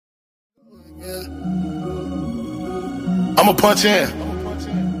I'ma punch in.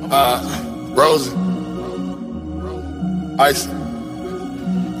 Rosie. Icy.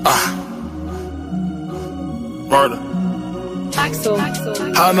 Murder.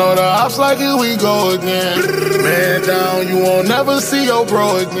 I know the ops like here we go again. Man down, you won't never see your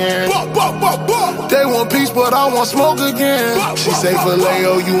bro again. They want peace, but I want smoke again. She say for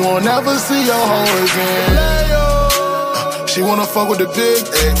Leo, you won't never see your hoe again. She wanna fuck with the big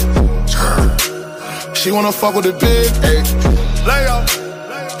A. She wanna fuck with the big A. Leo.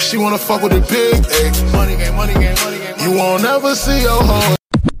 She wanna fuck with the big A. Money game, money game, money game. You won't never see your hoe.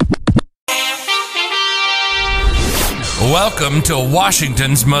 Welcome to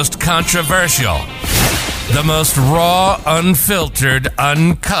Washington's most controversial, the most raw, unfiltered,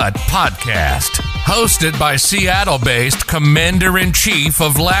 uncut podcast. Hosted by Seattle-based Commander-in-Chief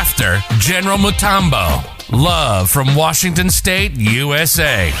of Laughter, General Mutombo. Love from Washington State,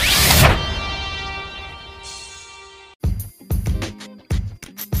 USA.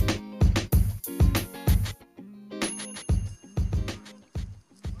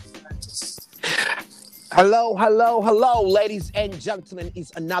 Hello, hello, hello, ladies and gentlemen.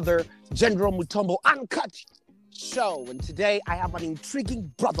 It's another General Mutombo Uncut show. And today I have an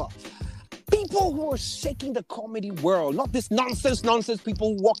intriguing brother. People who are shaking the comedy world. Not this nonsense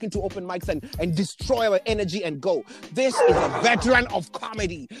people who walk into open mics and destroy our energy and go. This is a veteran of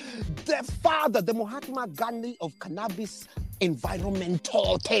comedy. The father, the Mahatma Gandhi of cannabis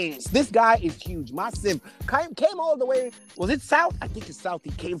environmental things. This guy is huge, massive. Came all the way, was it South? I think it's South he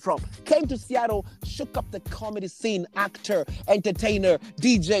came from. Came to Seattle, shook up the comedy scene, actor, entertainer,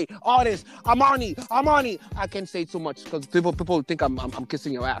 DJ, artist, Armani. I can't say too much because people think I'm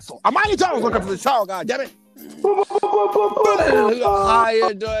kissing your ass. So Armani Jones, welcome to the show, god damn it. How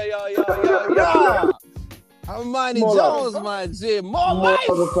you doing, yo? Armani Jones, my G. More life.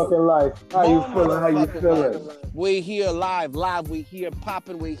 Motherfucking life. How you feeling? We're here live. We're here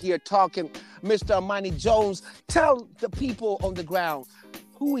popping. We're here talking. Mr. Armani Jones, tell the people on the ground,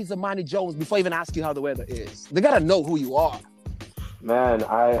 who is Armani Jones before I even ask you how the weather is? They got to know who you are. Man,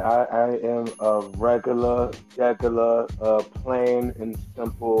 I am a regular, plain and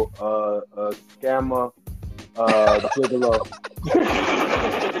simple scammer, gigolo.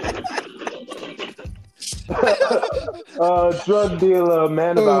 Drug dealer,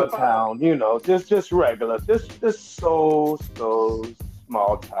 man about town, you know, just regular, just so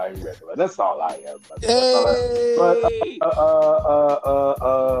small time regular. That's all I am.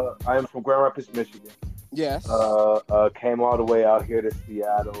 I am from Grand Rapids, Michigan. Yes. Came all the way out here to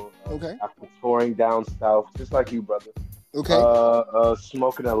Seattle. Okay. After touring down south, just like you, brother. Okay.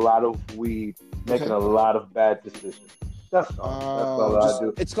 Smoking a lot of weed, making a lot of bad decisions. That's all I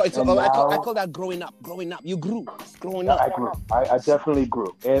do. I call that growing up. You grew. Growing up. I grew. I definitely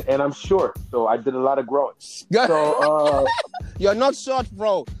grew. And I'm short, so I did a lot of growing. So you're not short,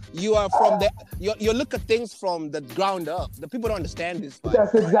 bro. You are from you look at things from the ground up. The people don't understand this.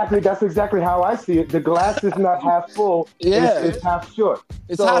 That's exactly how I see it. The glass is not half full. Yeah. It's half short.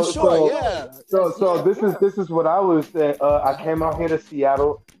 It's half short, yeah. So this is what I was saying. I came out here to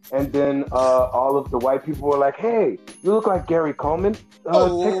Seattle. And then all of the white people were like, "Hey, you look like Gary Coleman.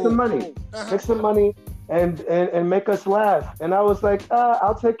 Take some money, and make us laugh." And I was like,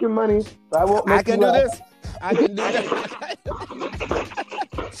 "I'll take your money, but I won't make you laugh." I can do this.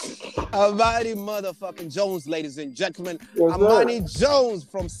 Armani motherfucking Jones, ladies and gentlemen. Yes, Armani Jones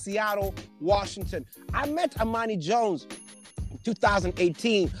from Seattle, Washington. I met Armani Jones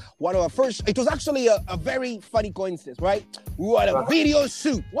 2018, one of our first. It was actually a very funny coincidence, right? We were at a video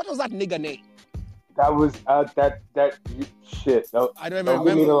shoot. What was that nigga name? That was that shit. I don't even remember. Don't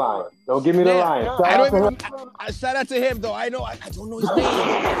give me the line. Don't give me the line. Shout out to him though. I know. I don't know his name.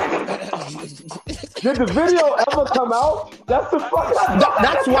 Did the video ever come out? That's the fuck.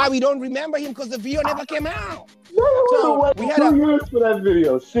 That's why we don't remember him, because the video never came out. So we had 2 years for that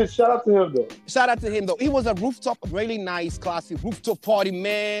video. Shit, shout out to him though. It was a rooftop, really nice, classy rooftop party,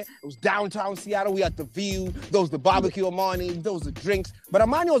 man. It was downtown Seattle. We had the view. There was the barbecue Armani. There was the drinks. But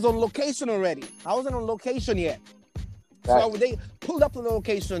Armani was on location already. I wasn't on location yet. So they pulled up to the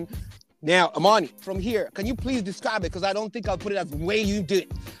location. Now, Armani, from here, can you please describe it? Because I don't think I'll put it as the way you did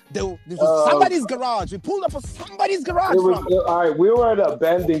it. This was somebody's garage. We pulled up for somebody's garage. All right, we were at an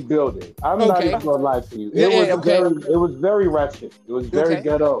abandoned building. I'm not even going to lie to you. It was very ratchet. It was very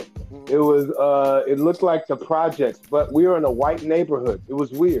ghetto. It was. It looked like the projects, but we were in a white neighborhood. It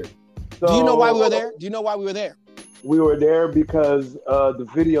was weird. So, do you know why we were there? We were there because the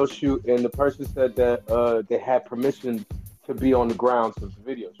video shoot, and the person said that they had permission to be on the grounds of the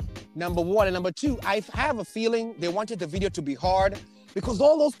video shoot. Number one. And number two, I have a feeling they wanted the video to be hard. Because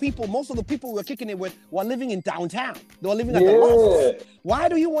all those people, most of the people we were kicking it with were living in downtown. They were living at the lofts. Why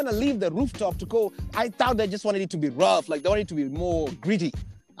do you want to leave the rooftop to go? I thought they just wanted it to be rough, like they wanted it to be more gritty.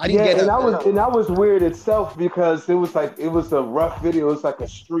 I didn't get it. And that was weird itself because it was a rough video. It was like a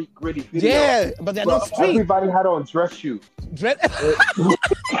street gritty video. Yeah, but they're not street. Everybody had on dress shoes.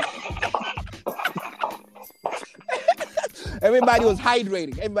 Everybody was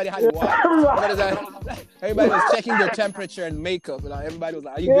hydrating. Everybody had water. Everybody was checking their temperature and makeup. Like, everybody was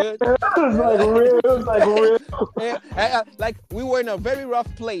like, "Are you good?" It was like real. Like we were in a very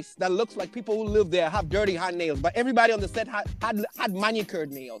rough place that looks like people who live there have dirty hot nails, but everybody on the set had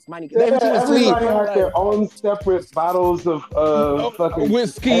manicured nails. Everything was clean. Everybody had their own separate bottles of fucking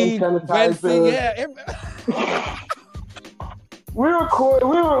whiskey, sanitizer. Yeah. We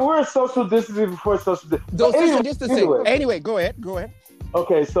were social distancing before social distancing. Social distancing. Anyway, go ahead.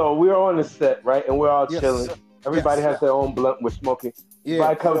 Okay, so we were on the set, right, and we're all chilling. Everybody has their own blunt. We're smoking.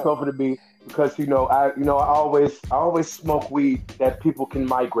 Everybody comes over to me because I always smoke weed that people can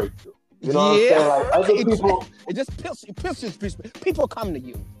migrate to. You know what I'm saying? Like other people, it just pisses people come to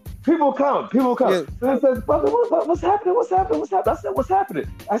you. People come. Yeah. And it says, brother, what's happening? I said, what's happening?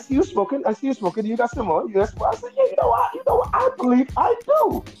 I see you smoking. You got some more. I said, yeah, you know what? I believe I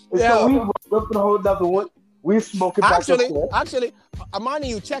do. And so we went for the whole other one. We smoking back and forth. Actually, Armani,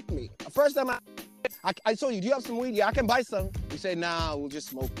 you checked me. First time I told you, do you have some weed? Yeah, I can buy some. You said, nah, we'll just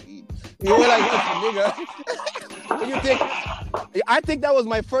smoke weed. You were like, nigga. What do you think? I think that was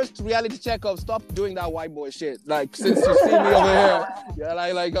my first reality check of stop doing that white boy shit. Like, since you see me over here. Yeah,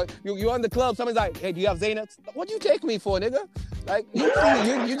 like you're in the club, somebody's like, hey, do you have Xanax? What do you take me for, nigga? Like, you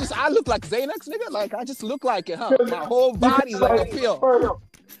just, I look like Xanax, nigga? Like, I just look like it, huh? My whole body's like a pill.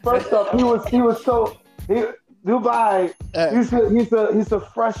 First off, he was so... Dubai, he's a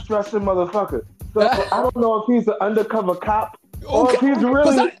fresh dressing motherfucker. So I don't know if he's an undercover cop or if he's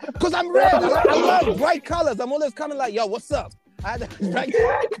really... Because I'm red. I love bright colors. I'm always coming like, yo, what's up? I don't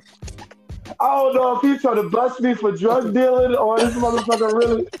know if he's trying to bust me for drug dealing or this motherfucker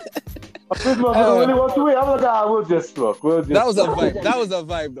really... really wants to win. I'm like, we'll just smoke. That was a vibe. That was a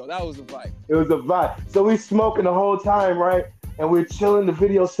vibe, though. That was a vibe. It was a vibe. So we smoking the whole time, right? And we're chilling. The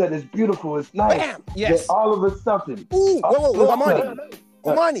video set is beautiful. It's nice. Bam! Yes. Then all of a sudden. Ooh, whoa,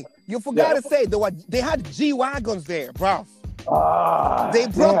 Armani, you forgot to say they had G-Wagons there, bro. They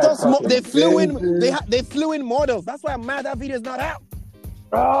brought those. They flew in. They flew in models. That's why I'm mad that video's not out.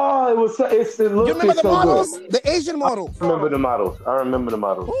 Oh, it looked. You remember the models? Good. The Asian models. I remember the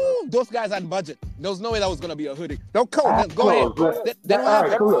models. Ooh, those guys had budget. There was no way that was gonna be a hoodie. Don't go ahead. They don't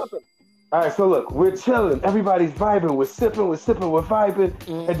have all right, so look, we're chilling. Everybody's vibing. We're sipping. We're vibing.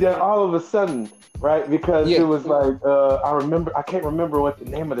 Mm-hmm. And then all of a sudden, right, because it was like, I can't remember what the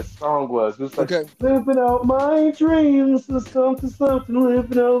name of the song was. It was like, living out my dreams, something,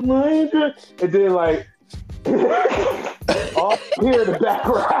 living out my dreams. And then like, all here in the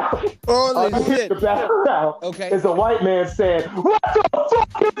background, the background is a white man saying, what the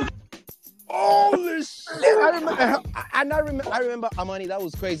fuck is... Holy shit! I remember, Armani, that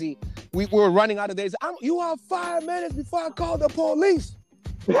was crazy. We were running out of days. You have 5 minutes before I call the police.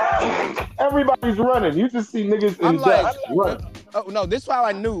 Everybody's running. You just see niggas in dust run. Oh no, this is how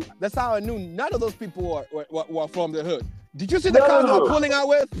I knew. That's how I knew none of those people were from the hood. Did you see the cars we're pulling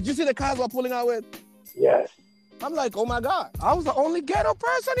out with? Yes. I'm like, oh my God, I was the only ghetto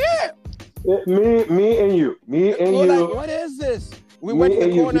person here. Me and you. Like, what is this? We went to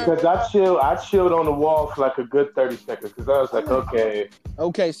the corner because I chilled on the wall for like a good 30 seconds because I was like,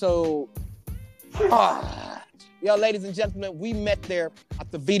 okay, so yo, ladies and gentlemen, we met there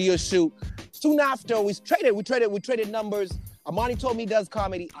at the video shoot. Soon after, we traded numbers. Armani told me he does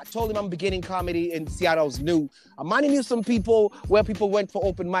comedy. I told him I'm beginning comedy in Seattle. I was new. Armani knew some people where people went for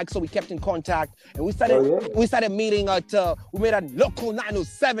open mic, so we kept in contact. And we started meeting at, we met at Local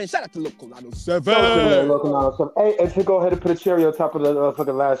 907. Shout out to Local 907. Hey, and to go ahead and put a cherry on top of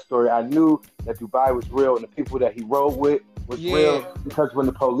the last story, I knew that Dubai was real and the people that he rode with was real because when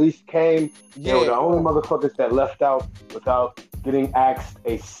the police came, they were the only motherfuckers that left out without getting asked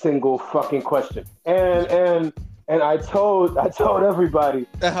a single fucking question. And I told everybody,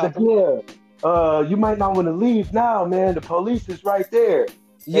 you might not want to leave now, man. The police is right there.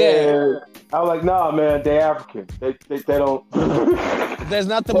 Yeah. And I was like, nah, man, they're African. They don't. There's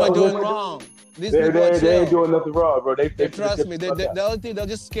nothing they're doing wrong. They ain't doing nothing wrong, bro. They trust me. The only thing, they'll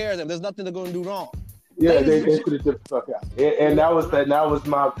just scare them. There's nothing they're going to do wrong. Yeah, they should have just the fuck out. And that was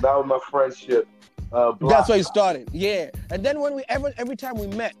my friendship. That's where you started, And then when every time we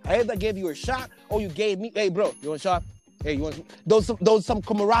met, I either gave you a shot or you gave me, hey bro, you want a shot? Hey, you want those some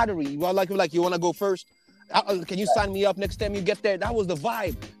camaraderie? You want like you want to go first? Can you sign me up next time you get there? That was the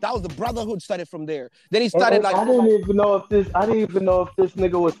vibe. That was the brotherhood started from there. Then he started like. I didn't even know if this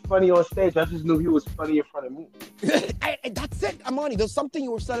nigga was funny on stage. I just knew he was funny in front of me. That's it, Armani. There's something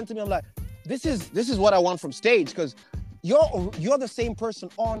you were selling to me. I'm like, this is what I want from stage, because you're the same person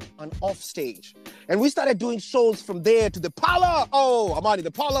on and off stage. And we started doing shows from there to the parlor. Oh, Armani, the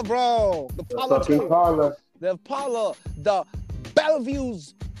parlor, bro. The parlor too. The parlor, the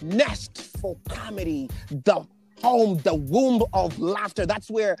Bellevue's nest for comedy, the home, the womb of laughter.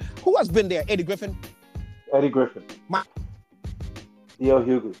 That's where, who has been there? Eddie Griffin? D.L.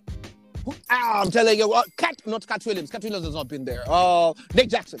 Hughley. I'm telling you, Cat Williams. Cat Williams has not been there. Nate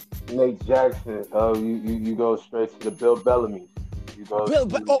Jackson. You go straight to the Bill Bellamy.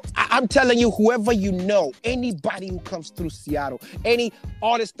 I'm telling you, whoever you know, anybody who comes through Seattle, any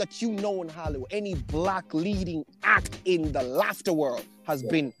artist that you know in Hollywood, any black leading act in the laughter world has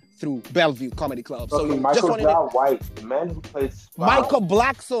been through Bellevue Comedy Club. So Michael Brown White, the man who played Michael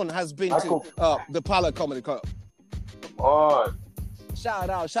Blackson has been to the Parlor Comedy Club. Come on. Shout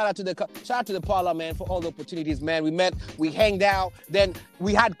out to the Parlor, man, for all the opportunities, man. We met, we hanged out. Then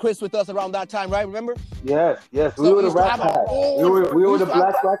we had Chris with us around that time, right? Remember? Yes. So we were the Rat Pack. We were the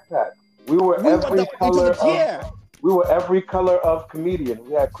Black Rat Pack. We were every color of comedian.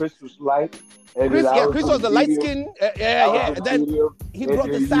 We had Chris was light. Chris was the light skin. And then he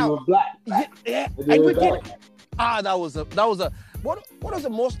brought the sound. Yeah. And we did it. That was a. What was the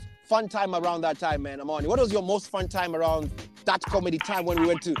most fun time around that time, man, Armani? What was your most fun time around that comedy time when we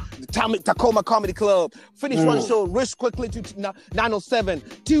went to the Tacoma Comedy Club? Finish one show, rush quickly to 907.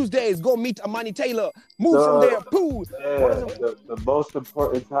 Tuesdays, go meet Armani Taylor. Move from there. Pooh. The most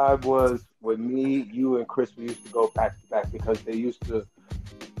important time was when me, you, and Chris, we used to go back to back because they used to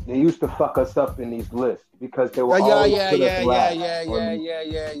fuck us up in these lists because they were They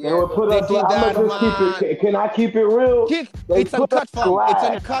would put us last. Can I keep it real? It's uncut,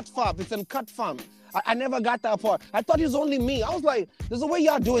 fam. I never got that part. I thought it was only me. I was like, there's a way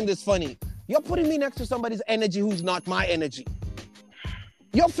y'all doing this funny. You're putting me next to somebody's energy who's not my energy.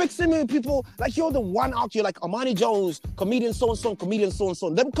 You're fixing me with people like you're the one out here, like Armani Jones, comedian so-and-so, comedian so-and-so.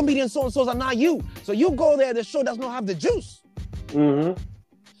 Them comedian so-and-sos are not you. So you go there, the show does not have the juice. Mm-hmm.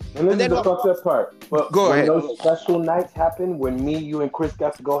 And this is the fucked up part. But go ahead. Those special nights happen when me, you, and Chris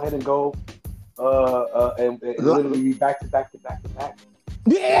got to go ahead and go and literally be back to back.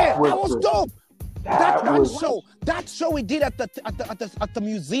 Yeah, that was dope. That show we did at the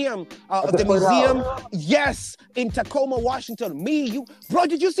museum, yes, in Tacoma, Washington. Me, you, bro,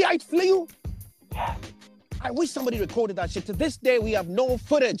 did you see I flew? Yeah. I wish somebody recorded that shit. To this day, we have no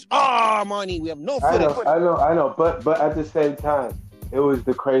footage. Armani, we have no footage. I know, but at the same time, it was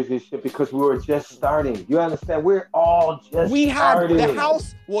the craziest shit because we were just starting. You understand? We're all just starting. The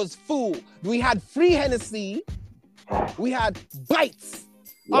house was full. We had free Hennessy. We had bites.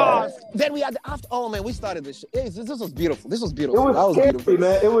 Then we had the after. Oh man, we started this shit. This was beautiful. It was scary, beautiful,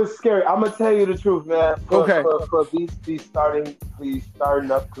 man. It was scary. I'm gonna tell you the truth, man. For these starting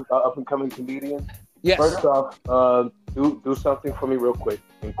up and coming comedians. Yes. First off, do something for me real quick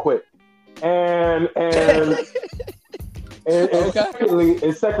and quit. And secondly,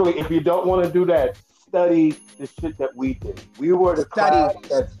 if you don't want to do that, study the shit that we did. We were the class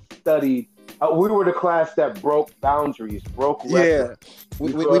that studied. We were the class that broke boundaries, broke records. Yeah,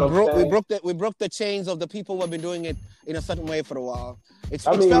 we broke the chains of the people who have been doing it in a certain way for a while. It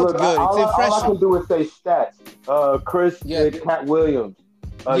felt good. All I can do is say stats. Chris did Cat Williams.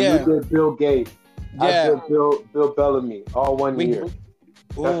 You did Bill Gates. I did Bill Bellamy. All 1 year.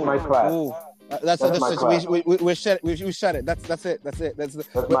 That's my class. That's my class. We shut it. That's it. That's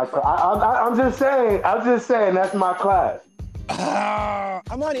my class. I'm just saying. That's my class.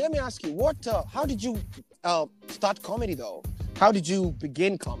 Armani, let me ask you, how did you start comedy though? How did you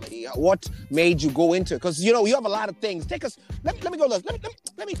begin comedy? What made you go into it? Because you have a lot of things. Take us. Let me go. Let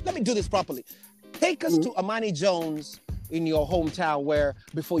me do this properly. Take us to Armani Jones in your hometown, where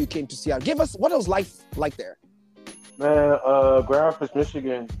before you came to Seattle. Give us what was life like there. Man, Grand Rapids,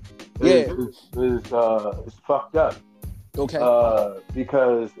 Michigan is fucked up. Okay.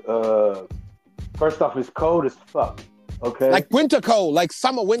 Because first off, it's cold as fuck. Okay. Like winter cold, like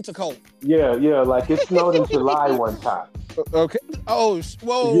summer winter cold. Yeah. Like it snowed in July one time. Okay. Oh,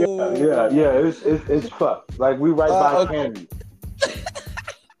 whoa. Yeah. It's fucked. Like we right by Candy.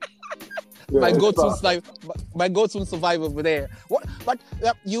 My go-to survivor over there. What? But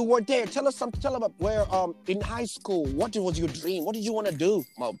you were there. Tell about where. In high school, what was your dream? What did you want to do,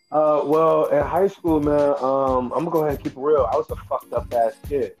 Mom? Well, in high school, man. I'm gonna go ahead and keep it real. I was a fucked up ass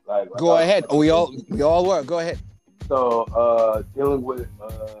kid. Go ahead. We all were. Go ahead. So, dealing with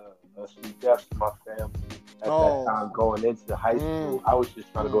some deaths in my family, at that time going into high school. I was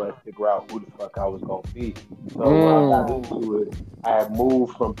just trying to go and figure out who the fuck I was going to be. So when I got into it, I had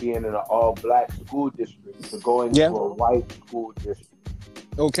moved from being in an all-black school district to going to a white school district.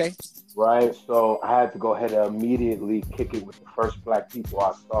 Okay. Right? So I had to go ahead and immediately kick it with the first black people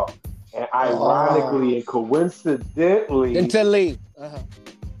I saw. And ironically and coincidentally,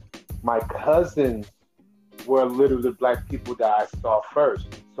 my cousins were literally the black people that I saw first.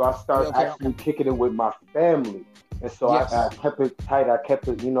 So I started actually kicking it with my family. And so I kept it tight. I kept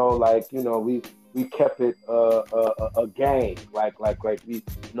it, we kept it a gang. Like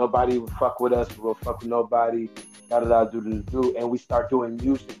nobody would fuck with us, we'll fuck with nobody, do. And we start doing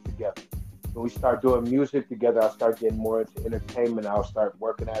music together. When we start doing music together, I start getting more into entertainment. I'll start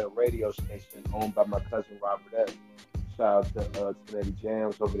working at a radio station owned by my cousin Robert S. Shout out to Lady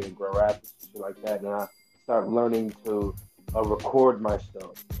Jams over there in Grand Rapids and shit like that. And I start learning to record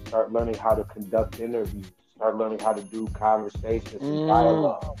myself, start learning how to conduct interviews, start learning how to do conversations and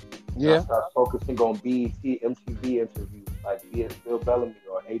dialogue. Yeah. I start focusing on BET, MTV interviews like Bill Bellamy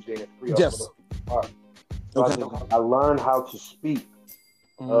or AJ and Free. Yes. So I learned how to speak.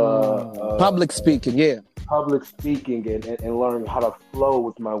 Public speaking, Public speaking and learning how to flow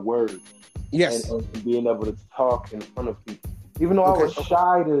with my words. Yes. And being able to talk in front of people. Even though I was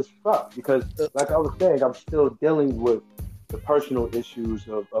shy as fuck, because like I was saying, I'm still dealing with the personal issues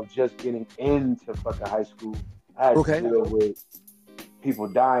of just getting into fucking high school. I had to deal with people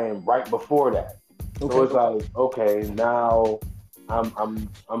dying right before that. So it's like, okay, now I'm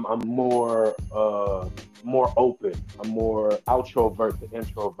more open. I'm more outrovert than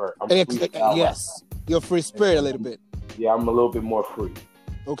introvert. Yes, you're free spirit a little bit. Yeah, I'm a little bit more free.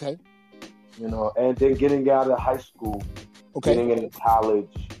 Okay. And then getting out of high school, getting into college,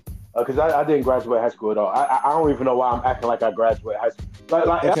 because I didn't graduate high school at all. I don't even know why I'm acting like I graduated high school.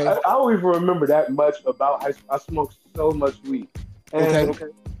 I don't even remember that much about high school. I smoked so much weed. And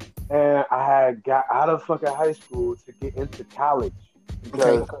I had got out of fucking high school to get into college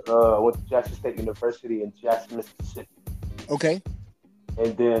because I went to Jackson State University in Jackson, Mississippi. Okay.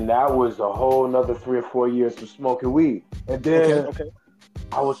 And then that was a whole another 3 or 4 years of smoking weed. And then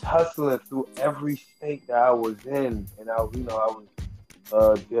I was hustling through every state that I was in, and I was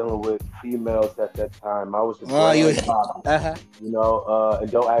dealing with females at that time. I was a grandfather,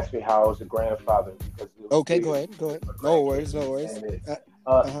 and don't ask me how I was a grandfather because go ahead. No worries.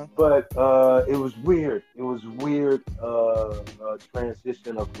 But it was weird. It was weird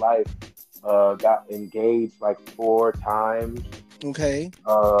transition of life. Got engaged like 4 times. Okay.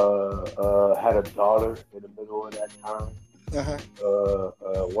 Had a daughter in the middle of that time.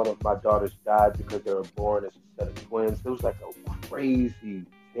 One of my daughters died because they were born as a set of twins. It was like a crazy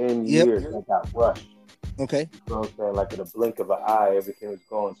 10 years. I got rushed. Okay. You know what I'm saying? Like in a blink of an eye, everything was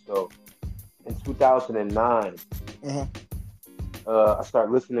going. So in 2009, I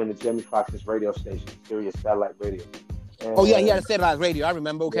started listening to Jamie Foxx's radio station, Sirius Satellite Radio. And, he had a satellite radio. I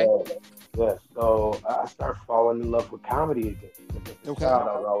remember. Okay. Yeah. So I started falling in love with comedy again. As a child,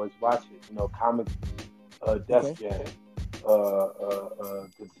 I would always watch it. Comic, Def Jam, The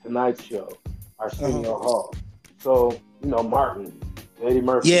Tonight Show, Arsenio Hall. So Martin, Eddie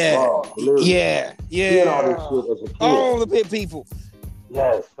Murphy, seeing all this shit as a kid. All the big people.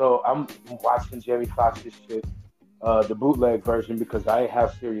 Yeah. So I'm watching Jamie Foxx's shit. The bootleg version because I didn't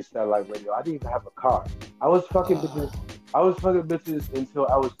have Sirius Satellite Radio. I didn't even have a car. I was fucking bitches until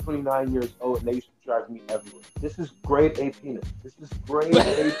I was 29 years old, and they used to drive me everywhere. This is grade A penis. This is grade A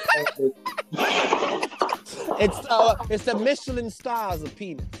penis. It's the Michelin stars of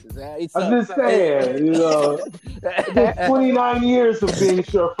penis. I'm just saying, it's 29 years of being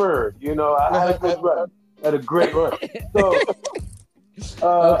chauffeured. I had a good run. Had a great run.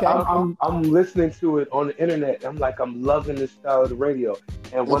 So I'm listening to it on the internet. I'm loving this style of the radio.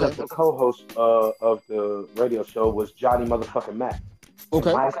 And one of the co-hosts of the radio show was Johnny motherfucking Mac.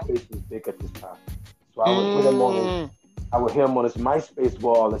 Okay. MySpace was big at this time. So I would hear him on his MySpace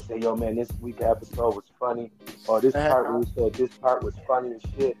wall and say, yo, man, this week's episode was funny. Or this part where he said this part was funny and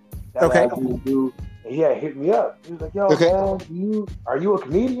shit. That had you do. And he had hit me up. He was like, yo, man, are you a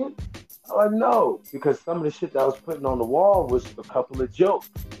comedian? I'm like, no, because some of the shit that I was putting on the wall was a couple of jokes.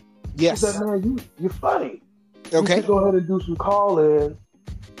 Yes. He said, man, you're funny. You should go ahead and do some call-ins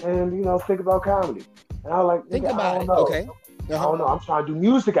and, think about comedy. And I was like, think about it. Know. Okay. I don't know. I'm trying to do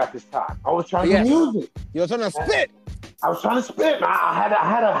music at this time. I was trying to do music. You were trying to spit. I was trying to spit. I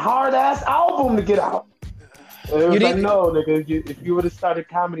had a hard-ass album to get out. it was like, no, nigga, if you would have started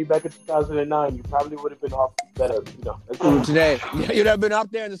comedy back in 2009, you probably would have been off better, Today, you'd have been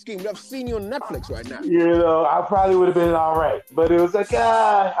up there in the scheme. We'd have seen you on Netflix right now. I probably would have been all right. But it was like,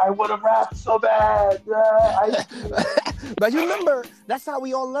 I want to rap so bad. But you remember, that's how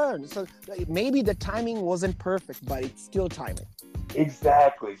we all learn. So maybe the timing wasn't perfect, but it's still timing.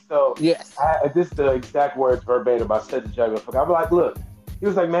 Exactly. So yes, this is the exact words verbatim. I said to Juggle. I'm like, look. He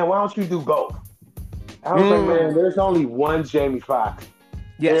was like, man, why don't you do both? I was like, man, there's only one Jamie Foxx.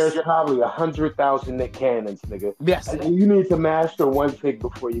 Yes. There's probably 100,000 Nick Cannons, nigga. Yes. And you need to master one thing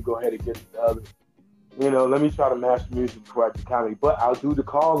before you go ahead and get to the other. Let me try to master music before I do comedy. But I'll do the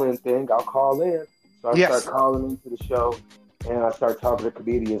call-in thing. I'll call in. So I start calling into the show, and I start talking to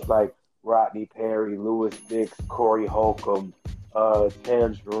comedians like Rodney Perry, Louis Dix, Corey Holcomb,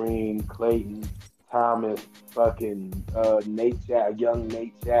 Tangerine, Clayton, Thomas, fucking young Nate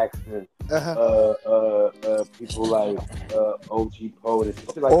Jackson, people like OG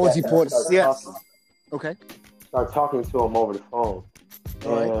POTUS, like OG POTUS, yes. Okay. Start talking to him over the phone,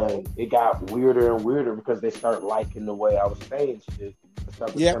 and it got weirder and weirder because they start liking the way I was saying shit. I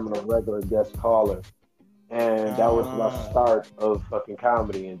started becoming a regular guest caller, and that was my start of fucking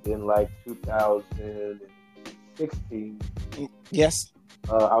comedy. And then, like 2016, yes.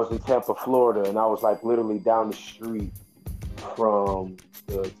 I was in Tampa, Florida, and I was like literally down the street from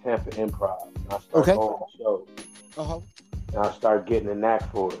the Tampa Improv. And I started going to shows. And I started getting a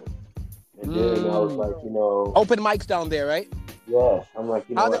knack for it. And then I was like, open mics down there, right? Yes. I'm like,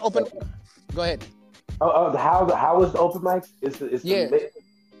 how the open? Go ahead. How was the open mics? It's the mix,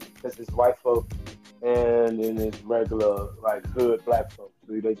 because it's white folk and then it's regular like hood black folks.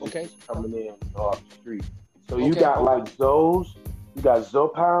 So they just coming in off the street. So you got like those. You got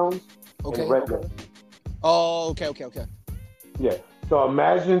Zopounds and regular. Oh, okay. Yeah. So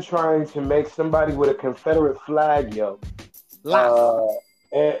imagine trying to make somebody with a Confederate flag,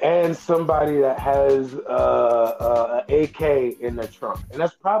 and somebody that has an AK in their trunk, and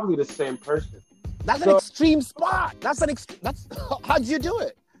that's probably the same person. That's an extreme spot. That's how'd you do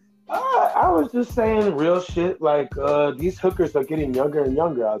it? I was just saying real shit. Like these hookers are getting younger and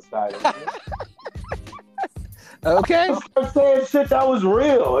younger outside. Okay. I started saying shit that was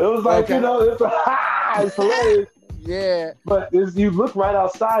real. It was like, it's hilarious. Yeah. But as you look right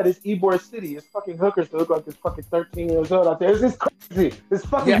outside, it's Ybor City. It's fucking hookers that look like it's fucking 13 years old out there. It's just crazy. This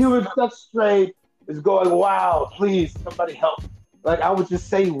fucking human sex trade is going wild. Please, somebody help. Like, I would just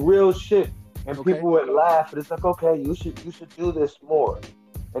say real shit, and people would laugh. And it's like, okay, you should do this more.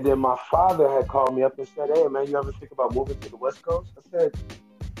 And then my father had called me up and said, hey, man, you ever think about moving to the West Coast? I said,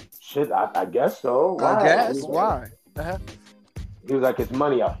 shit, I guess so. Why? I guess. Why? He was like, it's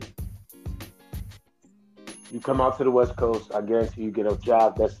money out here. You come out to the West Coast, I guarantee you get a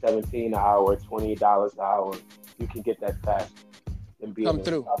job that's $17 an hour, $20 an hour. You can get that fast and be come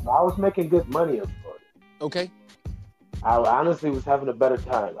through. I was making good money in Florida. Okay. I honestly was having a better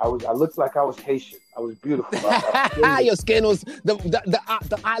time. I looked like I was Haitian. I was beautiful. Your skin was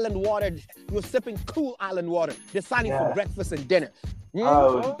the island water. You were sipping cool island water. Deciding for breakfast and dinner.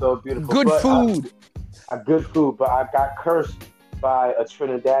 Oh, it was so beautiful. Good food. Good food, but I got cursed by a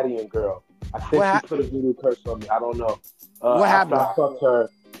Trinidadian girl. I think she put a voodoo curse on me. I don't know. What happened? I fucked her,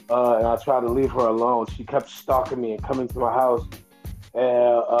 and I tried to leave her alone. She kept stalking me and coming to my house.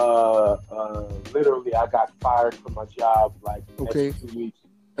 And literally, I got fired from my job like next 2 weeks.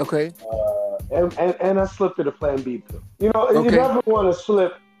 Okay. And I slipped her the Plan B pill. You never want to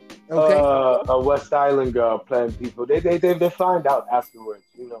slip a West Island girl Plan B pill. They find out afterwards.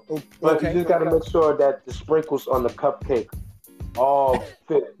 But you just got to make sure that the sprinkles on the cupcake all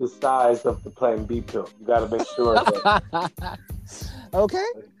fit the size of the Plan B pill. You got to make sure that. Okay.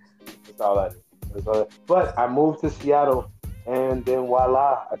 That's all that is. But I moved to Seattle, and then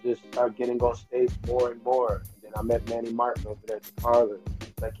voila, I just started getting on stage more and more. And then I met Manny Martin over there at the parlor.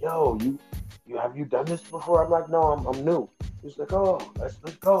 He's like, yo, you have you done this before? I'm like, no, I'm new. He's like, oh, let's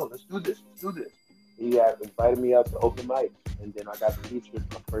go. Let's do this. He invited me out to open mics, and then I got featured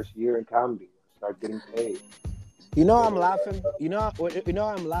my first year in comedy. I started getting paid. I'm laughing.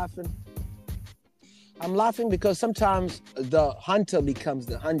 I'm laughing. I'm laughing because sometimes the hunter becomes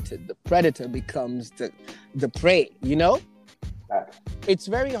the hunted, the predator becomes the prey. It's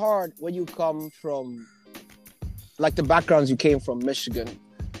very hard when you come from, like the backgrounds you came from, Michigan,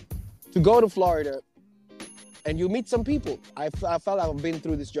 to go to Florida, and you meet some people. I felt I've been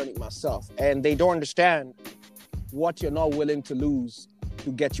through this journey myself, and they don't understand what you're not willing to lose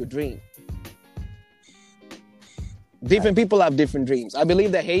to get your dream. Different people have different dreams. I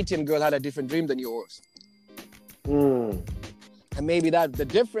believe the Haitian girl had a different dream than yours. And maybe that the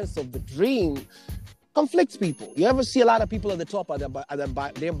difference of the dream conflicts people. You ever see a lot of people at the top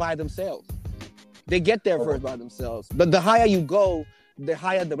they're by themselves. They get there first by themselves. But the higher you go, the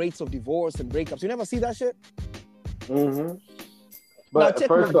higher the rates of divorce and breakups. You never see that shit? Mm-hmm. But now,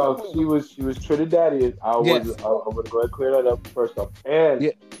 first off, she was Trinidadian. I would go ahead and clear that up first off.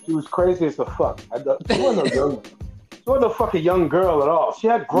 And she was crazy as a fuck. She wasn't a fucking young girl at all. She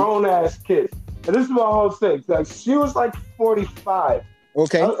had grown ass kids. And this is my whole thing. Like, she was like 45.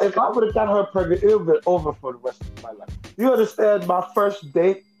 Okay. If I would have got her pregnant, it would have been over for the rest of my life. You understand? My first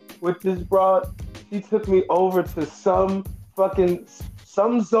date with this broad, she took me over to some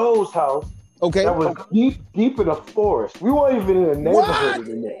Zoe's house. Okay. That was deep in a forest. We weren't even in a neighborhood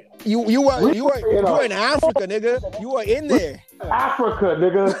anymore. You were in Africa, nigga. You were in there. Africa,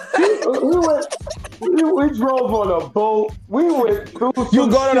 nigga. We drove on a boat. We went through. You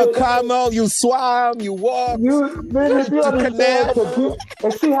go on a camel. You swam. You walked. You canal.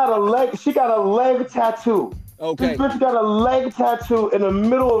 And she had a leg. She got a leg tattoo. Okay. This bitch got a leg tattoo in the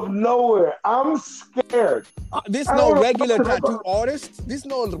middle of nowhere. I'm scared. This no regular tattoo artist? This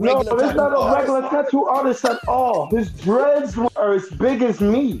no regular tattoo artist? No, this not a regular tattoo artist at all. His dreads are as big as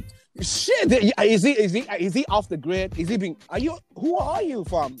me. Shit. Is he off the grid? Who are you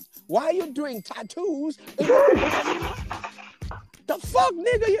from? Why are you doing tattoos? The fuck,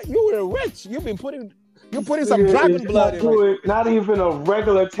 nigga? You were rich. You're putting some dragon blood in it. Not even a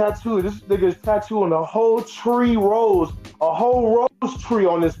regular tattoo. This nigga's tattooing a whole rose tree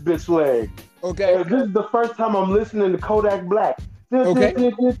on this bitch leg. Okay. And this is the first time I'm listening to Kodak Black. Okay.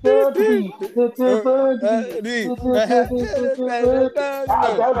 That's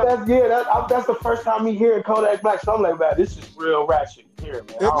the first time me hearing Kodak Black. So I'm like, man, this is real ratchet here,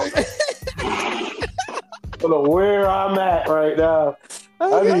 man. I don't know where I'm at right now.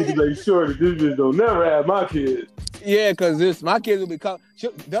 I need to make sure that this bitch don't never have my kids. Yeah, because my kids will become.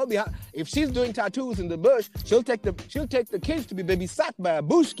 They'll be. If she's doing tattoos in the bush, she'll take the kids to be babysat by a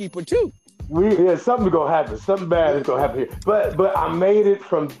bush keeper too. Something's gonna happen. Something bad is gonna happen here. But I made it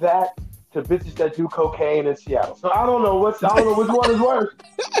from that to bitches that do cocaine in Seattle. So I don't know which one is worse.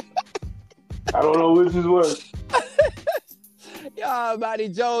 I don't know which is worse. Yeah,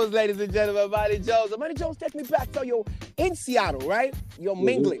 Armani Jones, ladies and gentlemen, Armani Jones. Armani Jones, take me back. So you're in Seattle, right? You're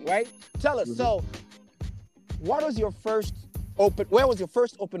mingling, right? Tell us. So, where was your first open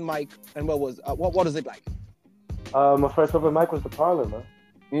mic, and what was it like? My first open mic was the Parlor, man.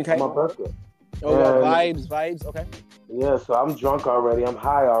 Okay. On my birthday. Oh, vibes. Okay. Yeah, so I'm drunk already. I'm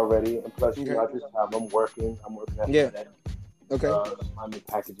high already, and plus, at this time I'm working. I'm working at FedEx. Okay. I'm in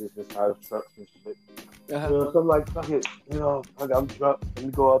packages inside of trucks and shit. So I'm like, fuck it. I'm drunk. Let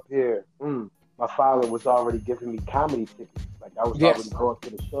me go up here. My father was already giving me comedy tickets. Like, I was already going to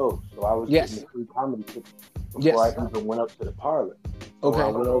the show. So I was getting the free comedy tickets before I even went up to the Parlor. So when I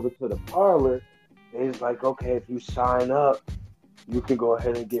went over to the Parlor, they was like, okay, if you sign up, you can go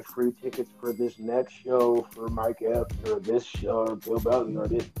ahead and get free tickets for this next show for Mike Epps or this show or Bill Belton or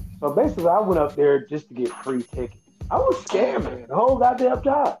this. So basically, I went up there just to get free tickets. I was scamming the whole goddamn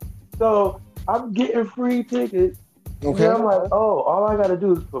time. So I'm getting free tickets. Okay. And I'm like, all I got to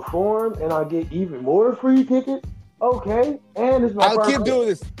do is perform and I get even more free tickets. Okay. And it's my I'll keep doing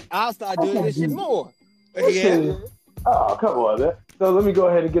this. I'll start doing this shit more. Yeah. Oh, come on, man. So let me go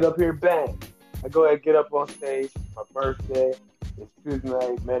ahead and get up here. Bang. I go ahead and get up on stage. My birthday. It's Tuesday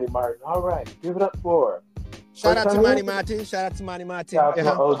night. Manny Martin. All right. Give it up for her. Shout out to Manny Martin. Shout out to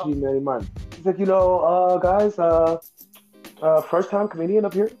OG Manny Martin. He's like, guys, first time comedian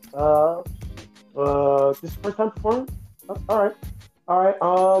up here. This is first time performing. All right.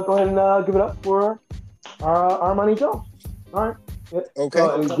 Go ahead and give it up for Armani Jones. All right. Yeah. Okay.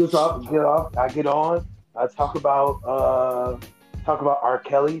 So get off. I get on. I talk about R.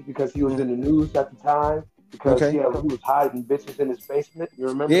 Kelly because he was in the news at the time. Because he was hiding bitches in his basement. You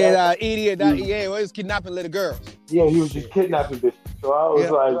remember that? Yeah, that idiot. He was kidnapping little girls. Yeah, he was just kidnapping bitches. So I was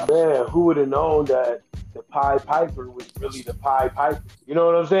like, man, who would have known that the Pied Piper was really the Pied Piper? You know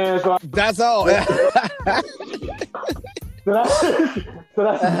what I'm saying? So that's all. So that's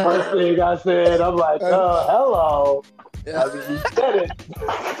the first thing I said. I'm like, hello. I mean, you said it.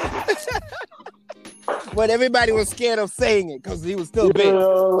 But everybody was scared of saying it because he was still big.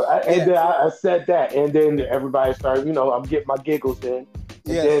 And then I said that. And then everybody started, I'm getting my giggles in.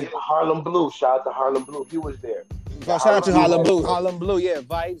 And then Harlem Blue. Shout out to Harlem Blue. He was there. Shout out to Harlem Blue. Harlem Blue,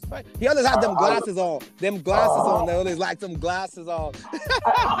 vibes. He always had them glasses on. They always like them glasses on.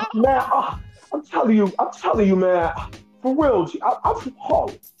 Man, I'm telling you, man. For real, I'm from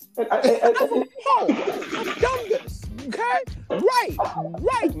Harlem. Youngest, okay?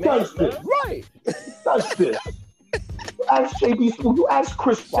 Right, man. Right. Touch this. You ask JB Smooth, you ask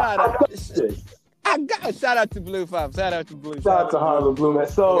Chris Rock. I touch this. I got shout out to Blue Fam. Shout out to Blue. Shout out to Harlem Blue, man.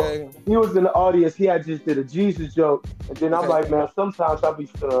 So he was in the audience. He had just did a Jesus joke, and then I'm like, man, sometimes I be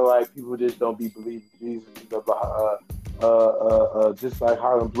feeling like people just don't be believing Jesus. Just like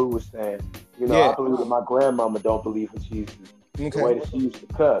Harlem Blue was saying, you know, I believe that my grandmama don't believe in Jesus. The way that she used to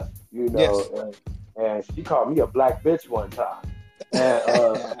cuss, you know, and she called me a black bitch one time.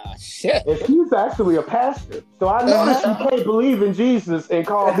 And, shit. and she's actually a pastor, so I know that you can't believe in Jesus and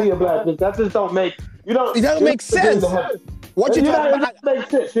call me a black bitch. That just don't make It doesn't make sense. What you talking about? It makes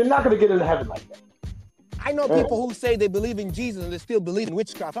sense. You're not gonna get into heaven like that. I know people who say they believe in Jesus and they still believe in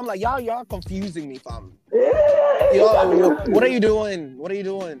witchcraft. I'm like, y'all confusing me, fam. What are you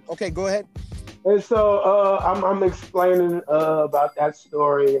doing? Okay, go ahead. And so I'm explaining about that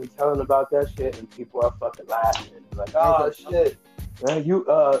story and telling about that shit, and people are fucking laughing. Like, oh shit. Man,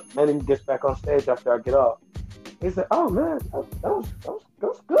 man, he gets back on stage after I get off. He's like, oh man, that was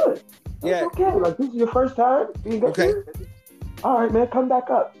good. That was okay. Like, this is your first time? Okay. All right, man, come back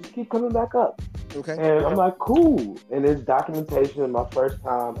up. Just keep coming back up. Okay. And I'm like, cool. And there's documentation of my first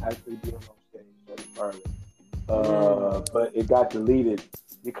time actually being on stage at the party. But it got deleted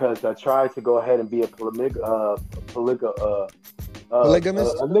because I tried to go ahead and be a polygamist. A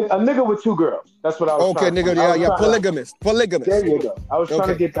nigga with two girls. That's what I was trying to do. Polygamist. There you go. I was trying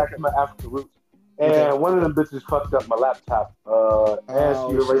to get back to my African roots. And one of them bitches fucked up my laptop. And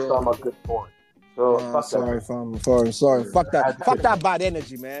she erased all my good porn. So fuck that. Sorry. Fuck that bad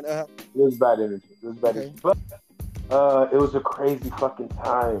energy, man. It was bad energy. But it was a crazy fucking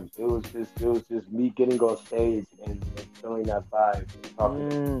time. It was just me getting on stage and feeling that vibe and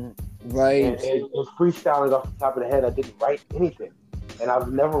talking. Right. And freestyling off the top of the head. I didn't write anything. And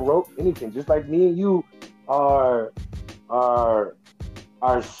I've never wrote anything. Just like me and you are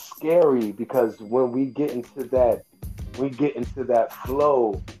scary, because when we get into that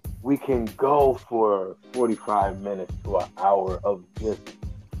flow, we can go for 45 minutes to an hour of just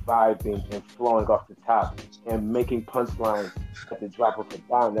vibing and flowing off the top and making punchlines at the drop of a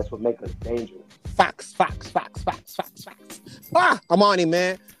dime. That's what makes us dangerous. Facts. Armani,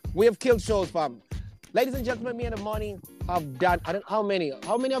 man. We have killed shows, fam. Ladies and gentlemen, me and Armani have done, how many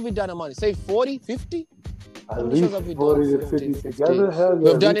have we done, Armani? Say 40, 50? At least 40 to 50 together.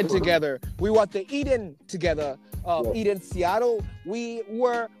 We've done it together. We were at the Eden together. Eden, Seattle. We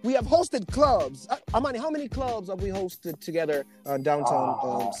have hosted clubs. Armani, how many clubs have we hosted together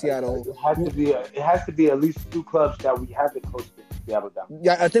downtown Seattle? It has to be at least 2 clubs that we haven't hosted in Seattle downtown.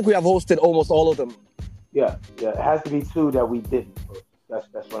 Yeah, I think we have hosted almost all of them. Yeah. It has to be 2 that we didn't. That's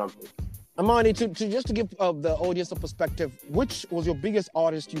what I'm thinking. Armani, to just to give the audience a perspective, which was your biggest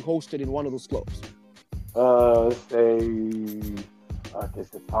artist you hosted in one of those clubs? Let's say, I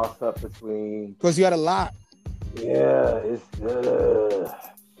guess a toss up between. Because you had a lot. Yeah, it's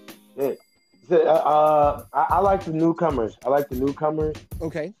shit. I like the newcomers.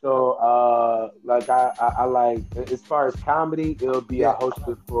 Okay. So, like I like, as far as comedy, it'll be I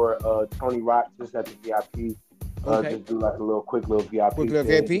hosted for Tony Rock just at the VIP. Just do like a quick little VIP.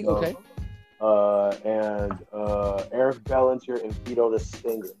 VIP. Okay. And Eric Bellinger and Vito the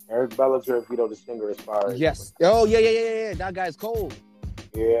Stinger. As far as yeah. That guy's cold.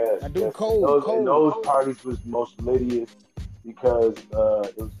 Yeah, that dude cold. And those parties was most littiest because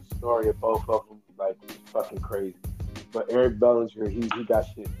it was the story of both of them, like, fucking crazy. But Eric Bellinger, he got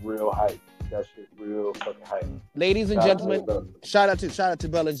shit real hype. Real fucking hype. Ladies and gentlemen, shout out to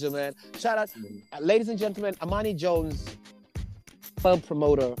Bellinger, man. Ladies and gentlemen, Armani Jones, club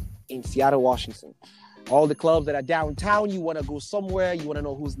promoter in Seattle, Washington. All the clubs that are downtown, you want to go somewhere, you want to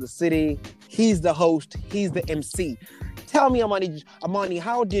know who's in the city. He's the host. He's the MC. Tell me, Armani,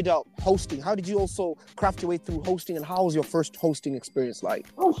 how did how did you also craft your way through hosting, and how was your first hosting experience like?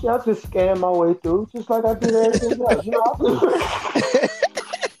 Oh shit, I just scammed my way through, just like I did everything else. You know,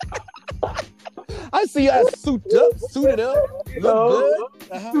 I see you suited up, look good.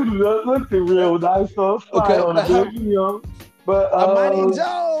 Suited up, looking real nice, so fly on the big, you know. But Armani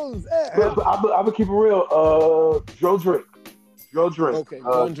Jones. I'm gonna keep it real. Dro Drink. Okay,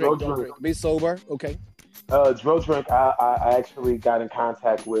 don't drink. Be sober. Okay. Dro Drink. I actually got in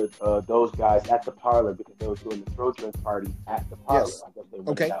contact with those guys at the parlor because they were doing the Dro Drink party at the parlor. Yes. I guess they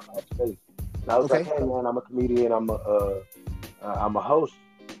went out of space. And I was like, hey man, I'm a comedian. I'm a host.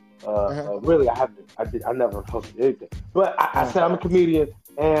 Really, I never hosted anything, but I said I'm a comedian,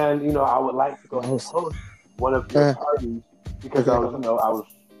 and you know I would like to go host one of your parties because I was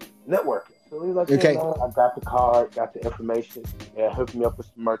networking. So he was like, hey, man, I got the card, got the information, and hooked me up with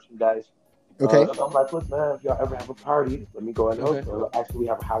some merchandise. So I'm like, look, man, if y'all ever have a party, let me go and host it. Actually, we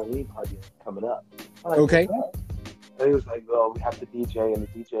have a Halloween party coming up. Like, And he was like, "Oh, we have to DJ," and the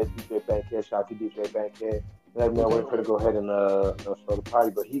DJ Bankhead. Shout out to DJ Bankhead. Like, man, we're going to go ahead and throw the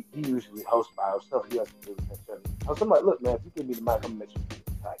party, but he usually hosts by himself. He has to do it. I was like, "Look, man, if you give me the mic, I'm gonna make sure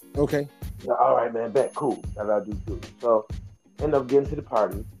it's tight." Okay. Like, all right, man, bet, cool. That's what I do. So, end up getting to the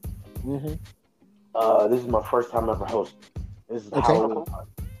party. This is my first time ever hosting. This is a Halloween party,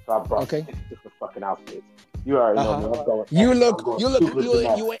 so I brought 6 different fucking outfits. You already know me. I'm going.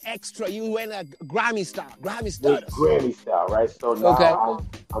 You went extra. You went a Grammy style. Grammy style, right? So now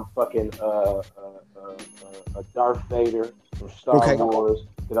I'm fucking a Darth Vader from Star Wars.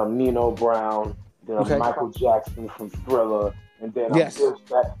 Then I'm Nino Brown. Then I'm Michael Jackson from Thriller. And then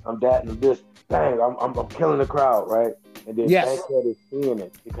I'm that and this. Bang! I'm killing the crowd, right? And then Bankhead is seeing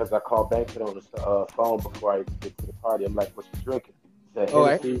it because I called Bankhead on the phone before I get to the party. I'm like, "What you drinking?" He said,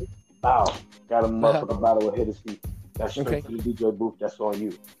 "Hennessy." Wow, got a motherfucking bottle of Hennessy. That's straight to the DJ booth. That's on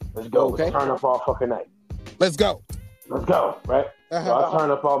you. Let's go. Let's turn up all fucking night. Let's go, right? So I turn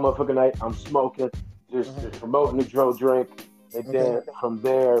up all motherfucking night. I'm smoking, just promoting the Dro drink. And then from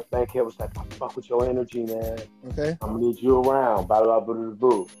there, Bankhead was like, "I fuck with your energy, man. I'm gonna need you around." Blah, blah, blah,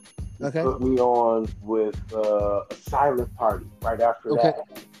 blah, blah. Put me on with a silent party right after that.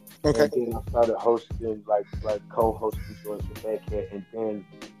 And then I started hosting, like co-hosting joints with Bankhead. And then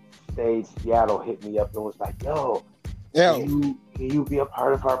Stage Seattle hit me up and was like, "Yo, can you be a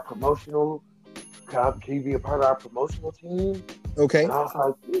part of our promotional? Can you be a part of our promotional team?" Okay. And I was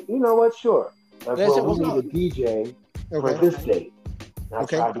like, "You know what? Sure. Like, well, we need a DJ for this date." And I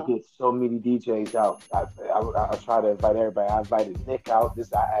tried to get so many DJs out. I tried to invite everybody. I invited Nick out.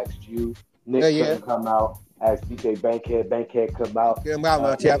 I asked you. Nick couldn't come out. I asked DJ Bankhead. Bankhead come out.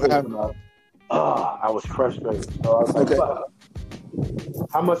 I was frustrated. So I was like,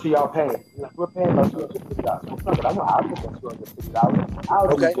 "How much are y'all paying?" Like, "We're paying about $250. Well, fuck it. I'll put that $250. I'll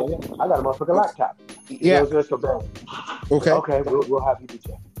DJ. I got a motherfucking laptop. Okay, we'll have you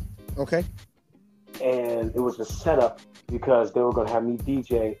DJ. Okay. And it was a setup because they were going to have me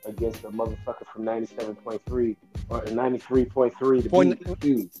DJ against a motherfucker from 97.3 or 93.3 to be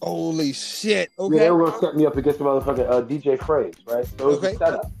huge. Holy shit. Okay. Yeah, they were going to set me up against the motherfucker DJ Phrase, right? So it was a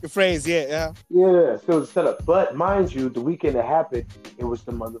setup. The Phrase, Yeah, so it was a setup. But mind you, the weekend it happened, it was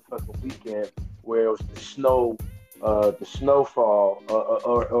the motherfucking weekend where it was the snowfall or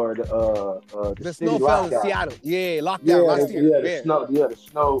the snowfall in Seattle. Lockdown last year. The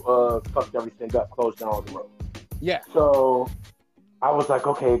snow fucked everything up, closed down the road. Yeah. So I was like,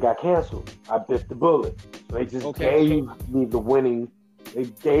 okay, it got canceled. I bit the bullet. So they just gave me the winning. They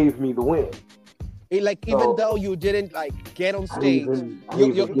gave me the win. Even though you didn't get on stage,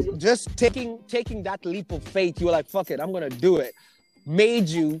 you're just taking that leap of faith. You were like, fuck it, I'm gonna do it. Made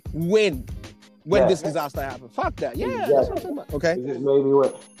you win when this disaster happened. Fuck that. Yeah, exactly. That's what I'm talking about. Okay. It just made me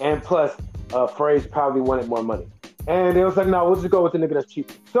win. And plus, Phrase probably wanted more money. And it was like, no, we'll just go with the nigga that's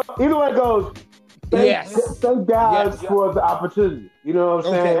cheap. So either way it goes, thank God for the opportunity. You know what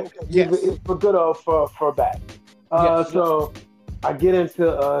I'm saying? It's for good or for bad. So I get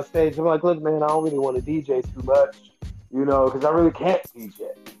into stage. I'm like, look, man, I don't really want to DJ too much, because I really can't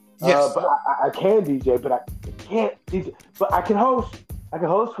DJ. But I can DJ, but I can't DJ. But I can host. I can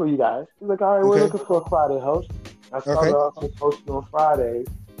host for you guys. He's like, all right, we're looking for a Friday host. I started off just hosting on Fridays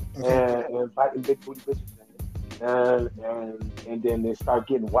and inviting big booty bitches in. And then they start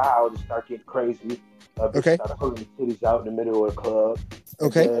getting wild. They start getting crazy. Start pulling the titties out in the middle of the club.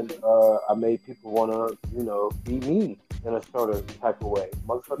 And I made people want to, be me in a sort of type of way.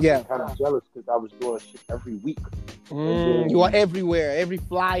 Motherfuckers were kind of jealous because I was doing shit every week. You are everywhere, every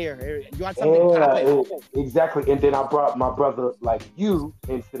flyer. You want something happen. Exactly. And then I brought my brother like you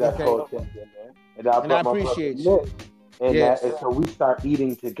into that whole thing, man. And I appreciate you. And so we start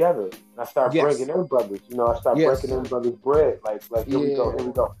eating together. And I start bringing in brothers. I start breaking in brothers' bread. Like here we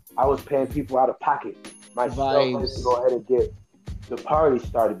go. I was paying people out of pocket myself just to go ahead and get the party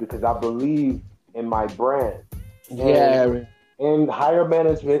started because I believe in my brand. And higher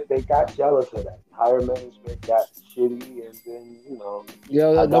management, they got jealous of that. Higher management got shitty, and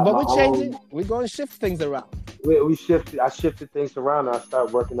then but we're changing. We're going to shift things around. I shifted things around, and I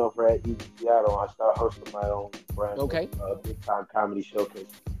started working over at Easy Seattle. I started hosting my own brand. Big Time Comedy Showcase.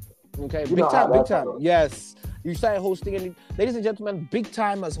 Okay, big time. Yes, you started hosting, and ladies and gentlemen, Big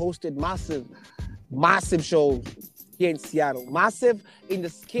Time has hosted massive shows here in Seattle. Massive in the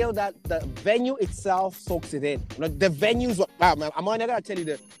scale that the venue itself soaks it in. The venues were, wow, man, I gotta tell you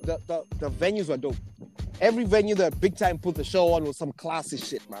the venues were dope. Every venue that Big Time put the show on was some classy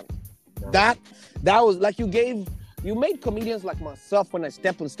shit, man. That was like you made comedians like myself when I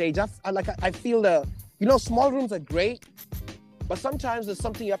step on stage. I feel small rooms are great, But sometimes there's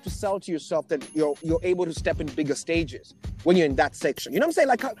something you have to sell to yourself that you're able to step in bigger stages when you're in that section. You know what I'm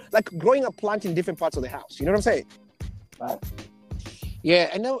saying? Like growing a plant in different parts of the house. You know what I'm saying? Right. Yeah.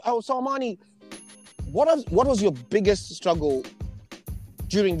 And then, so Armani, what was your biggest struggle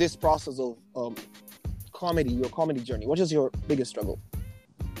during this process of comedy, your comedy journey? What was your biggest struggle?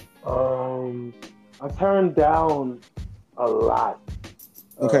 I turned down a lot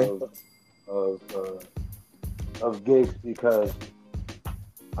of gigs because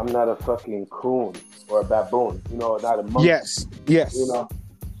I'm not a fucking coon or a baboon, you know, not a monkey. Yes. You know,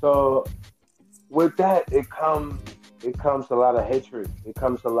 so with that it comes a lot of hatred. It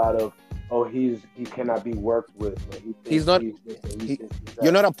comes a lot of he cannot be worked with. You're not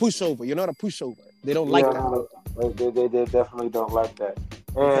a pushover. You're not a pushover. They don't like that. They definitely don't like that.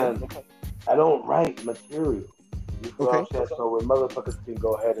 And I don't write material. You feel what I'm saying? So when motherfuckers can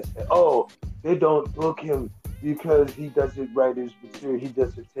go ahead and say, they don't book him because he doesn't write his material, he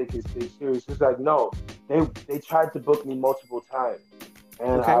doesn't take his thing serious. It's like, no, they tried to book me multiple times.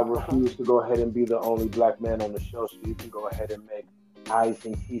 And I refuse to go ahead and be the only black man on the show, so you can go ahead and make eyes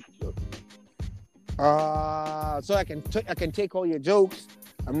and teeth jokes. So I can take all your jokes.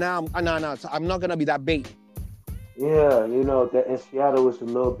 I'm not gonna be that bait. Yeah, you know that in Seattle it's a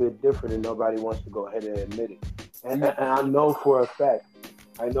little bit different, and nobody wants to go ahead and admit it. And I know for a fact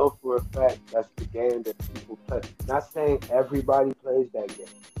that's the game that people play. Not saying everybody plays that game.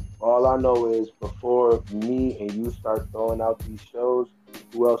 All I know is before me and you start throwing out these shows,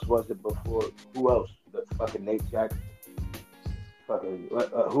 who else was it before? Who else? The fucking Nate Jackson. Fucking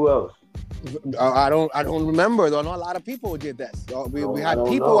who else? I don't remember. Though not a lot of people did that. We had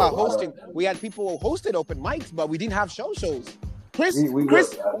people hosting. We had people who hosted open mics, but we didn't have shows. Chris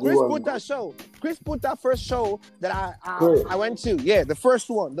put that show. Chris put that first show that I went to. Yeah, the first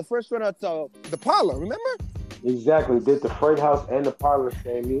one at the Parlor. Remember? Exactly. Did the Freight House and the Parlor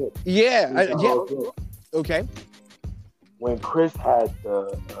same year? Yeah. Okay. When Chris had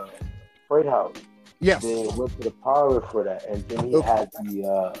the Freight House. Yes. Then went to the Parlor for that, and then he had the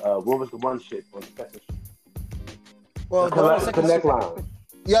what was the one shit on Second Street? Well, Connect Lounge.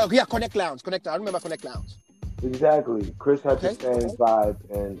 Yeah, Connect Lounge. I remember Connect Lounge. Exactly. Chris had the same vibe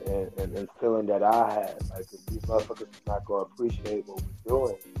and feeling that I had. Like, if these motherfuckers is not going to appreciate what we're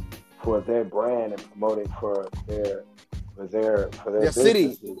doing for their brand and promoting for their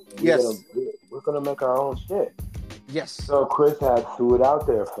city. Yes. We're gonna make our own shit. Yes. So Chris had to threw it out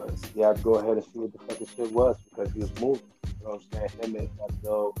there first. He had to go ahead and see what the fucking shit was because he was moving. You know what I'm saying? Him and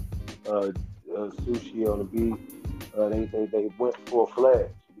Sushi on the beat, they went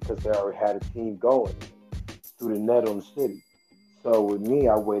full-fledged because they already had a team going through the net on the city. So with me,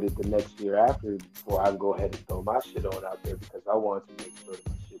 I waited the next year after before I can go ahead and throw my shit on out there because I wanted to make sure that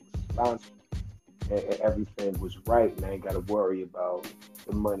my shit was sponsored and everything was right, and I ain't got to worry about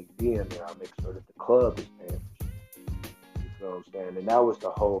the money being there. I'll make sure that the club is paying for shit. You know what I'm saying? And that was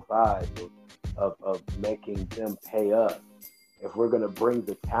the whole vibe of making them pay us. If we're going to bring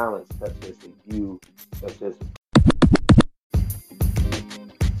the talent such as you, such as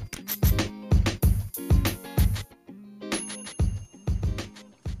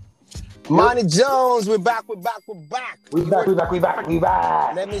Monty Jones, we're back. We back.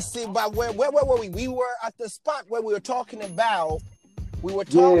 Let me see, but where were we? We were at the spot where we were talking about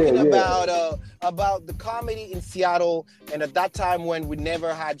about the comedy in Seattle, and at that time when we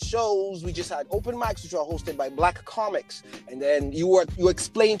never had shows, we just had open mics which were hosted by black comics. And then you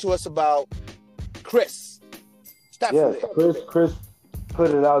explained to us about Chris. Yes, Chris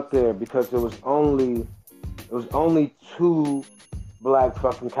put it out there because it was only two black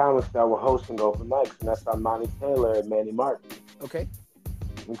fucking comics that were hosting open mics, and that's Armani Taylor and Manny Martin. Okay.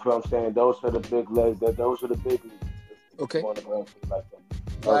 You know what I'm saying? Those are the big legs. Those are the big leagues. Okay. Like that.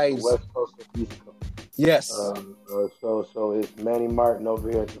 Nice. West Coast and East Coast. Yes. So it's Manny Martin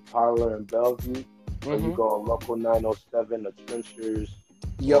over here at the Parlor in Bellevue. Mm-hmm. You go on Local 907, the Trenchers.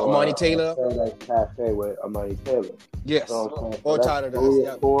 Armani Taylor. Paradise Cafe with Armani Taylor. Yes. So or Tyler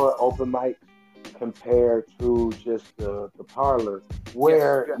does. 4 open mics compared to just the Parlor,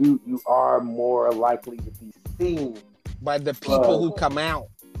 where you are more likely to be seen by the people who come out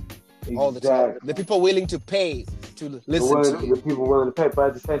all the time. The people willing to pay to listen to you. The people willing to pay, but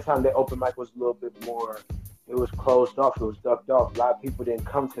at the same time, the open mic was a little bit more. It was closed off. It was ducked off. A lot of people didn't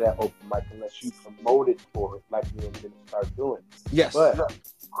come to that open mic unless you promoted for it, like me and didn't start doing. Yes. But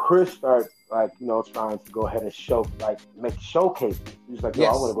Chris started, trying to go ahead and make showcases. He was like,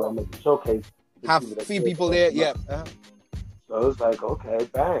 I want to go and make a showcase. Have few people there, yeah. Uh-huh. So it was like, okay,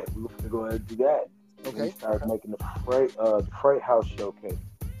 bang, we're going to go ahead and do that. Okay. And he started making the Freight House showcase.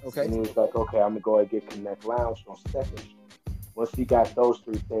 Okay. And he was like, okay, I'm going to go ahead and get Connect Lounge on 2nd Street. Once he got those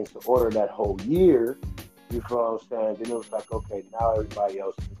 3 things to order that whole year, you feel what I'm saying? Then it was like, okay, now everybody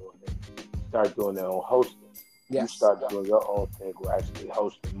else can go ahead and start doing their own hosting. Yes. You start doing your own thing. We're actually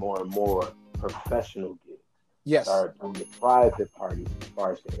hosting more and more professional gigs. Yes. Start doing the private parties as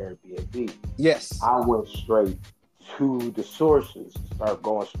far as the Airbnb. Yes. I went straight to the sources, start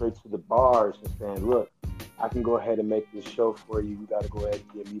going straight to the bars and saying, look, I can go ahead and make this show for you. You got to go ahead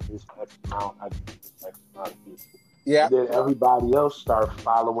and give me this X amount. I give you this X amount of people. Yeah. And then everybody else start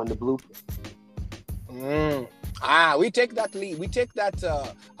following the blueprint. We take that lead. We take that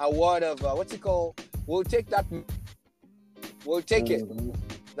award of, what's it called? We'll take that. We'll take it.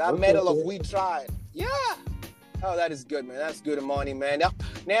 That medal of we tried. Yeah. Oh, that is good, man. That's good, Armani, man.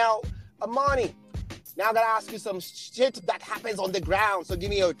 Now, Armani, now I gotta ask you some shit that happens on the ground. So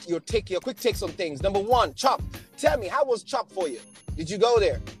give me your quick takes on things. Number 1, Chop. Tell me, how was Chop for you? Did you go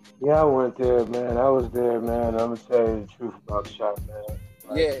there? Yeah, I went there, man. I was there, man. I'm gonna tell you the truth about Chop, man.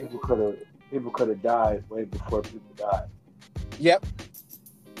 Like, yeah. People could have died way before people died. Yep.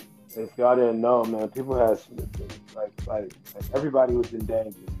 If y'all didn't know, man, people had like everybody was in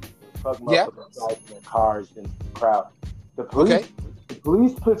danger. Fucking up with the in their cars and the crowd. The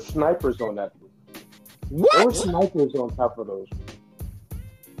police put snipers on that roof. What? There were snipers on top of those roofs.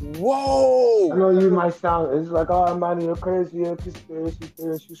 Whoa! I know you might sound, it's like, oh, Armani, you're crazy, you're a conspiracy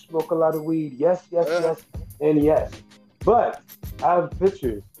theorist, you smoke a lot of weed. Yes, and yes. But I have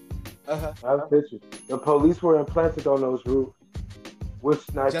pictures. I have pictures. The police were implanted on those roofs with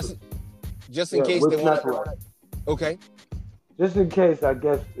snipers. Just in case they want to. Okay. Just in case, I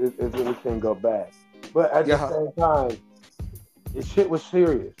guess, if anything go bad. But at the same time, the shit was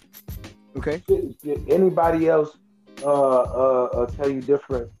serious. Okay. Anybody else tell you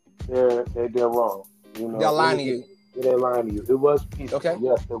different, they're wrong. You know, they're lying to you. They're lying to you. It was peaceful. Okay.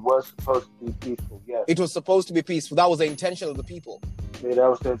 Yes, it was supposed to be peaceful. Yes. It was supposed to be peaceful. That was the intention of the people. Yeah, that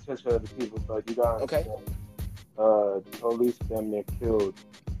was the intention of the people. But you gotta understand, the police damn near killed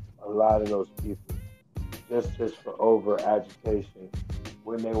a lot of those people just for over agitation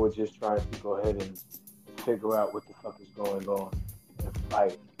when they were just trying to go ahead and figure out what the fuck is going on and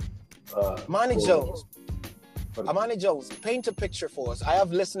fight. Armani Jones, paint a picture for us. I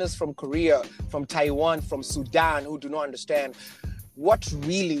have listeners from Korea, from Taiwan, from Sudan who do not understand what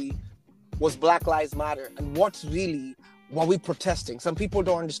really was Black Lives Matter and what really were we protesting. Some people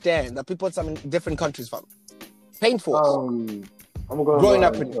don't understand. The people in some different countries from. Paint for us. I'm going growing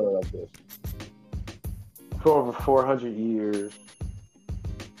up in like this. For over 400 years,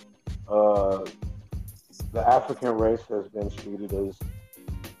 the African race has been treated as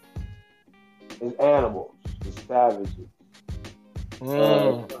animals, as savages,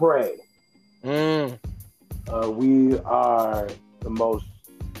 prey. We are the most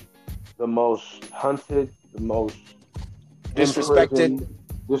hunted, the most disrespected,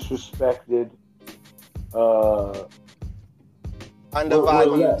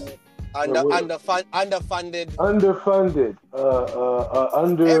 undervalued, underfunded,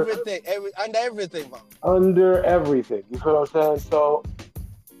 under everything. You feel what I'm saying? So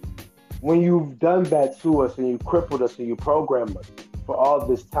when you've done that to us and you crippled us and you programmed us for all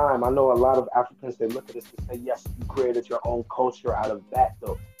this time, I know a lot of Africans, they look at us and say, yes, you created your own culture out of that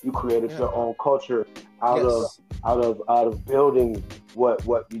though. You created your own culture out of building what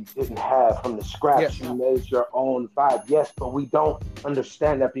we didn't have from the scratch. Yes. You made your own vibe. Yes, but we don't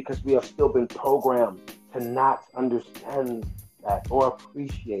understand that because we have still been programmed to not understand that or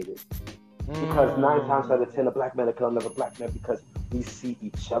appreciate it. Because 9 times out of 10, a black man will kill another black man because we see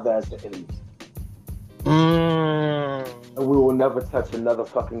each other as the enemy. And we will never touch another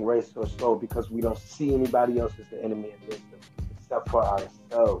fucking race or soul because we don't see anybody else as the enemy in this except for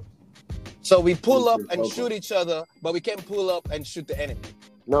ourselves. So we pull up and shoot each other, but we can't pull up and shoot the enemy.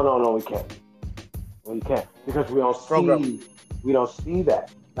 No, we can't. We can't because we don't see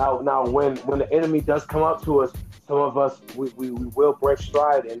that. Now when the enemy does come up to us, some of us we will break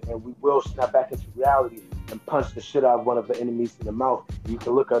stride and we will snap back into reality and punch the shit out of one of the enemies in the mouth. You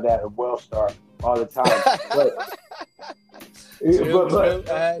can look at that at World Star all the time.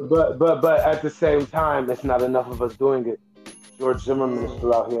 But at the same time, it's not enough of us doing it. George Zimmerman is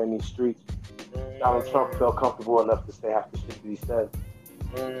still out here in these streets. Donald Trump felt comfortable enough to say half the shit that he said.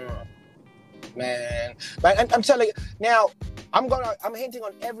 Man, but I'm telling you now. I'm hinting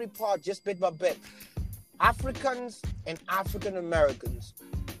on every part, just bit by bit. Africans and African Americans,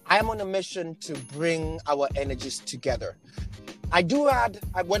 I am on a mission to bring our energies together.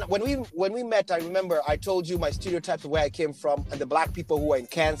 When we met, I remember I told you my stereotypes of where I came from and the black people who were in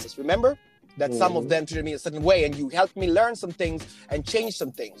Kansas. Remember that some of them treated me a certain way, and you helped me learn some things and change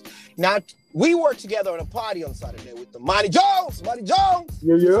some things. Now, we were together at a party on Saturday with the Armani Jones.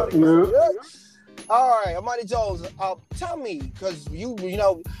 Yeah. All right, Armani Jones, tell me, because you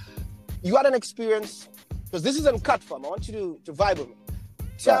had an experience, because this isn't cut from. I want you to vibe with me.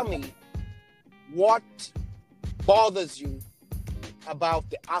 Tell me what bothers you about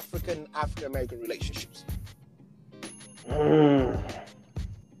the African-American relationships.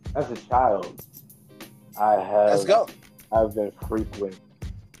 As a child, I've been frequent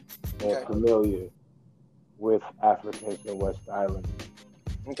and familiar with Africans in West Island.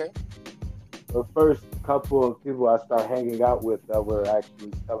 Okay. The first couple of people I started hanging out with that were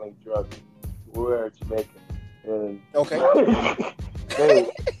actually selling drugs were Jamaican. And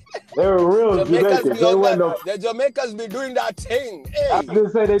they were real Jamaicans. The Jamaicans be doing that thing. Hey. I was gonna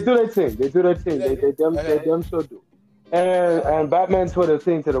say they do their thing. They damn sure do. And Batman to the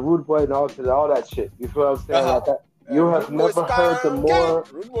thing, to the rude boy and all that shit. You feel what I'm saying? Like that. You have never heard the more.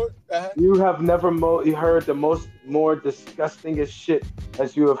 You have never heard the more disgustingest shit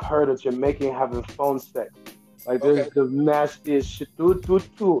as you have heard a Jamaican having phone sex. Like there's the nastiest shit. Two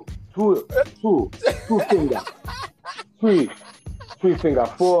finger, three finger,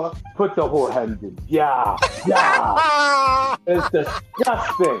 4. Put the whole hand in. Yeah. It's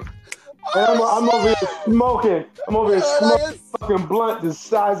disgusting. And I'm over here smoking. Fucking blunt the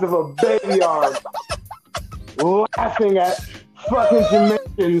size of a baby arm. Laughing at fucking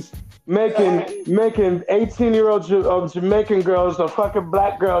Jamaicans making 18-year-old Jamaican girls or fucking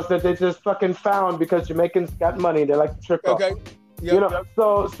black girls that they just fucking found because Jamaicans got money. They like to trick off.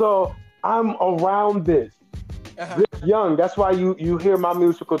 So I'm around this. This young. That's why you hear my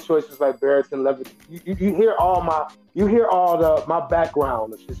musical choices like Barrett and Levitt. You hear all my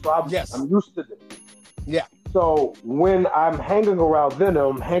background and shit. So I'm used to this. Yeah. So when I'm hanging around them,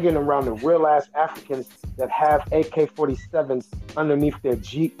 I'm hanging around the real ass Africans that have AK-47s underneath their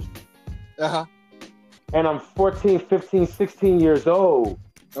Jeeps. And I'm 14, 15, 16 years old.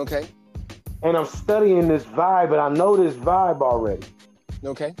 Okay. And I'm studying this vibe, and I know this vibe already.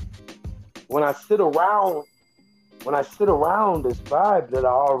 Okay. When I sit around this vibe that I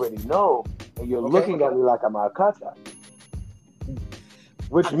already know, and you're looking at me like I'm Akata,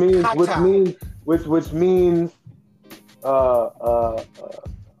 which means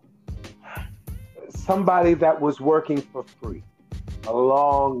somebody that was working for free a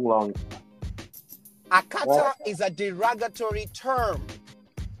long time. Akata is a derogatory term.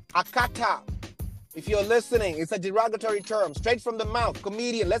 Akata, if you're listening, it's a derogatory term, straight from the mouth.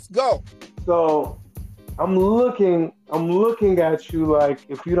 Comedian, let's go. So I'm looking at you like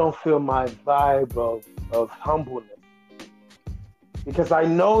if you don't feel my vibe of humbleness. Because I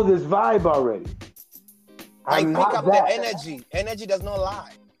know this vibe already. I pick up the energy. Energy does not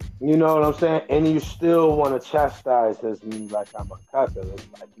lie. You know what I'm saying? And you still want to chastise me like I'm a cutter. It's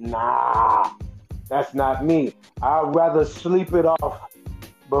like, nah, that's not me. I'd rather sleep it off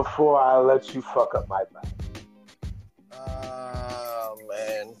before I let you fuck up my vibe.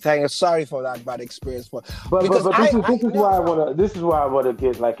 Man, sorry for that bad experience, but this is why I wanna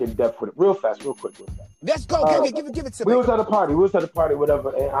get like in depth with it, real quick. Let's go, give it to me. We was at a party,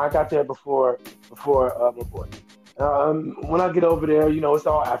 whatever, and I got there before my boy. When I get over there, it's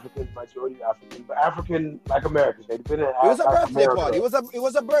all African, majority African, but African like Americans. They've been in. It was a birthday party. It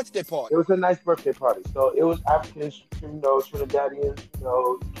was a birthday party. It was a nice birthday party. So it was Africans, Trinidadians,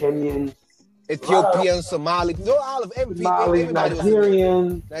 Kenyans. Ethiopian, Somali, everybody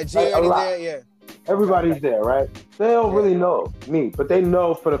Nigerian there, yeah. Everybody's there, right? They don't really know me, but they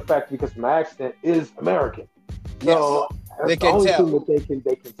know for the fact because my accent is American. So they can tell. Thing that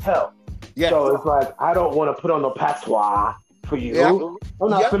they can tell. Yeah. So it's like I don't want to put on no patois for you. Yeah. I'm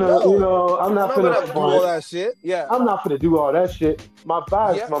not gonna, I'm not gonna do all that shit. Yeah. I'm not gonna do all that shit. My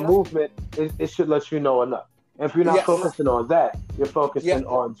vibes, my movement, it should let you know enough. And if you're not focusing on that, you're focusing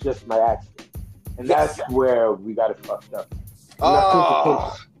on just my accent. And that's where we got it fucked up.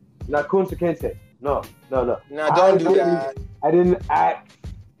 Not Kunta Kinte. No. No, don't do that. I didn't act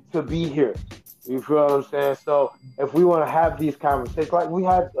to be here. You feel what I'm saying? So if we want to have these conversations, like we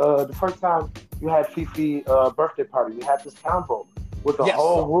had the first time you had Fifi birthday party, we had this convo with a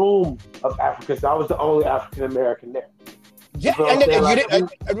whole room of Africans. I was the only African American there. Yeah, and then you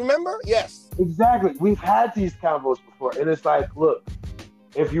didn't remember? Yes. Exactly. We've had these convos before, and it's like, look,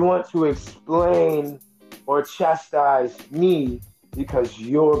 if you want to explain or chastise me because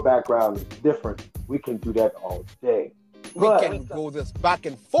your background is different, we can do that all day. We can go this back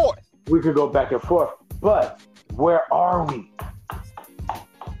and forth. We could go back and forth. But where are we?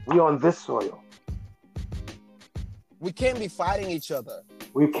 We on this soil. We can't be fighting each other.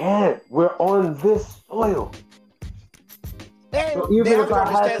 We can't. We're on this soil. And so even if I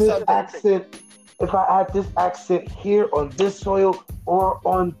had this accent, if I had this accent here on this soil or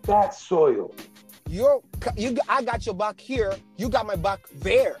on that soil, I got your back here. You got my back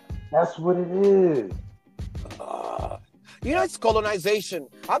there. That's what it is. It's colonization.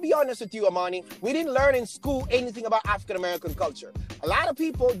 I'll be honest with you, Armani. We didn't learn in school anything about African American culture. A lot of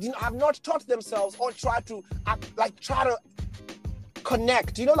people have not taught themselves or try to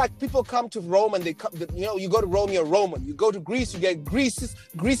connect. Like people come to Rome and you go to Rome, you're Roman. You go to Greece, you get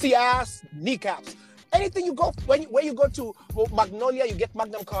greasy ass kneecaps. Anything you go where you go to Magnolia, you get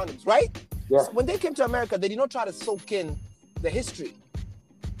Magnum condoms, right? Yeah. So when they came to America, they did not try to soak in the history.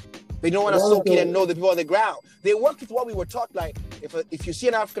 They don't want to soak in and know the people on the ground. They work with what we were taught. Like if you see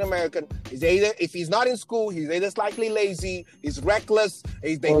an African American, if he's not in school, he's either slightly lazy, he's reckless,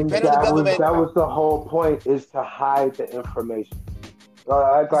 they depend on the government. That was the whole point, is to hide the information.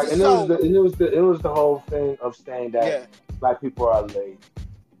 It was the whole thing of saying that Black people are lazy.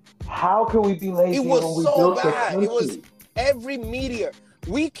 How can we be lazy? It was when we so bad. It was every media.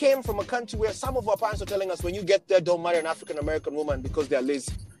 We came from a country where some of our parents are telling us, when you get there, don't marry an African American woman because they're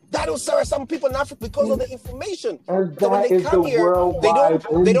lazy. That will serve some people in Africa because of the information. And so that is the worldwide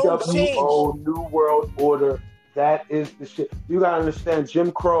they don't change. New World Order. That is the shit. You gotta understand,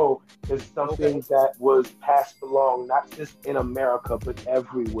 Jim Crow is something that was passed along, not just in America, but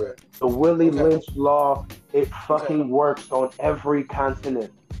everywhere. The Willie Lynch law, it fucking works on every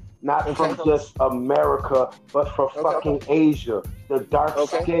continent. Not from just America, but for fucking Asia. The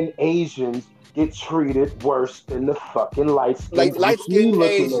dark-skinned Asians get treated worse than the fucking light-skinned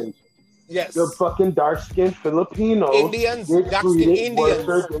Asians. Yes. The fucking dark-skinned Filipinos Indians, get dark-skinned treated Indians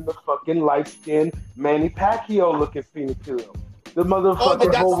worse than the fucking light-skinned Manny Pacquiao-looking Filipino. The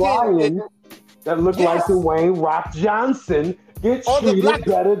motherfucking Hawaiians that look like Dwayne Rock Johnson get treated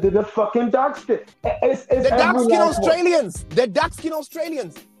better than the fucking dark-skinned. The dark-skinned Australians. The dark-skinned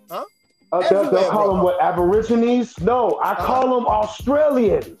Australians. Huh? They'll call them what, Aborigines? No, I call them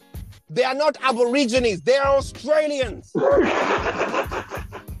Australians. They are not Aborigines. They are Australians.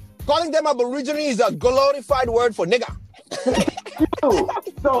 Calling them Aborigines is a glorified word for nigger.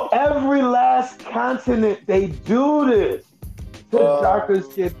 So every last continent, they do this to darker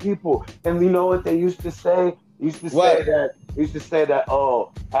skinned people. And you know what they used to say? They used to say that,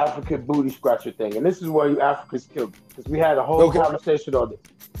 oh, African booty scratcher thing. And this is where you Africans killed, because we had a whole conversation on this.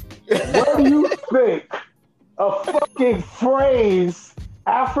 Where do you think a fucking phrase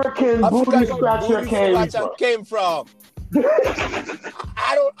African booty scratcher came from?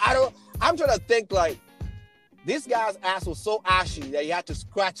 I'm trying to think, like, this guy's ass was so ashy that he had to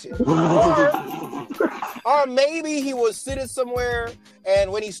scratch it. Or maybe he was sitting somewhere and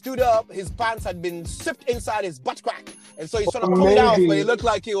when he stood up, his pants had been sipped inside his butt crack. And so he's trying to pull it out, but it looked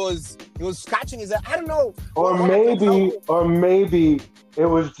like he was scratching his ass. I don't know. Or maybe it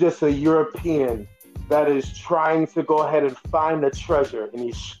was just a European that is trying to go ahead and find the treasure, and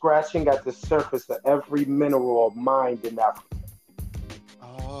he's scratching at the surface of every mineral mined in Africa.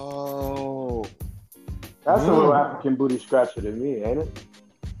 Oh. That's a little African booty scratcher to me, ain't it?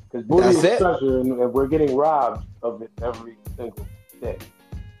 Because booty is treasure, and we're getting robbed of it every single day.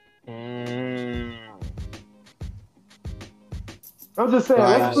 I'm just saying,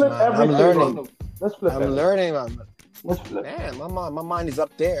 let's flip everything. I'm learning. Man, my mind is up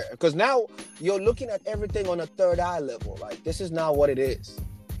there. Because now you're looking at everything on a third eye level. Like, this is not what it is.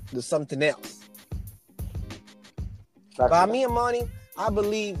 There's something else. By me and Armani, I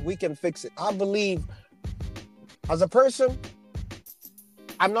believe we can fix it. I believe, as a person,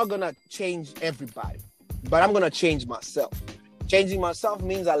 I'm not going to change everybody, but I'm going to change myself. Changing myself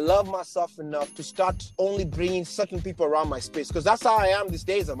means I love myself enough to start only bringing certain people around my space. Because that's how I am these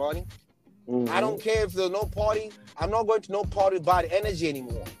days, Armani. I don't care if there's no party. I'm not going to no party bad energy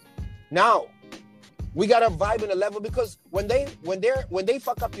anymore. Now, we got to vibe in a level, because when they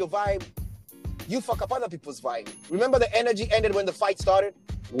fuck up your vibe, you fuck up other people's vibe. Remember, the energy ended when the fight started?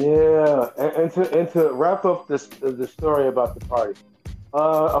 Yeah, and to wrap up the story about the party,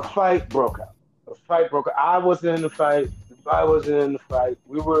 a fight broke out. I wasn't in the fight. I wasn't in the fight.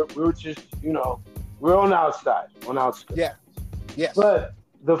 We were just, we were on the outside, on the outskirts. Yeah. Yes. But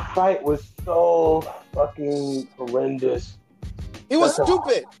the fight was so fucking horrendous. It was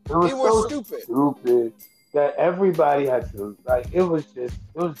stupid. It was stupid that everybody had to, it was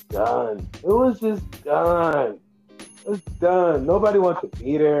done. It was done. Nobody wants to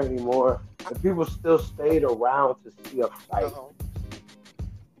be there anymore. And people still stayed around to see a fight.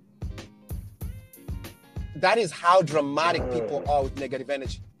 That is how dramatic people are with negative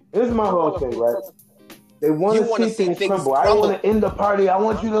energy. This is my whole thing, right? They want to see things crumble. I don't want to end the party. I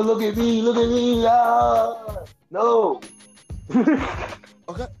want you to look at me. Look at me. No.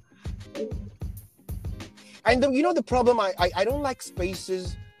 Okay. And the problem, I don't like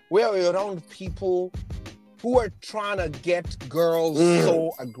spaces where you're around people who are trying to get girls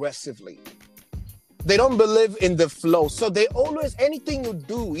so aggressively. They don't believe in the flow. So they always, anything you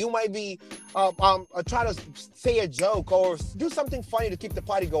do, you might be try to say a joke or do something funny to keep the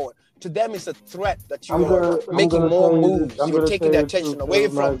party going. To them, it's a threat that you're making more moves. You're taking their attention away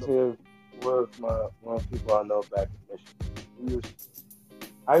from them. With one people I know back in Michigan.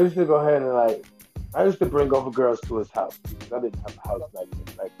 I used to go ahead and I used to bring over girls to his house because I didn't have a house back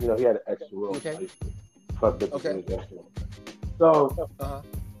then. He had an extra room. Okay. So I used to fuck bitches in his extra room. So,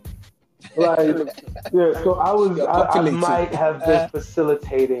 so I might have been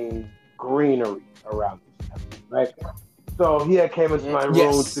facilitating greenery around this time, right? So he had came into my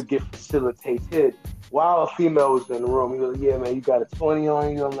room to get facilitated while a female was in the room. He was like, yeah, man, you got a 20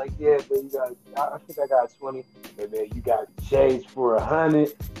 on you? I'm like, yeah, man, I think I got a 20. Hey, man, you got shades for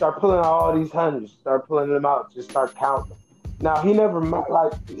 100. Start pulling out all these hundreds. Start pulling them out. Just start counting them. Now, he never,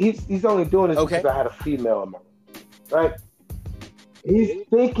 he's only doing this because I had a female in my room, right? He's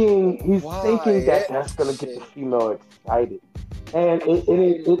thinking that that's going to get the female excited. And it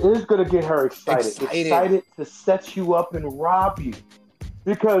is going to get her excited to set you up and rob you.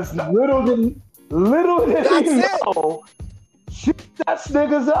 Because little did he know, she sets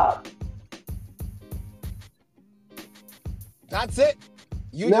niggas up. That's it.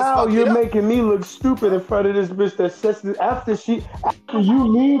 You're making me look stupid in front of this bitch that sets it after you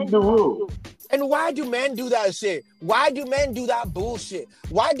leave the room. And why do men do that shit? Why do men do that bullshit?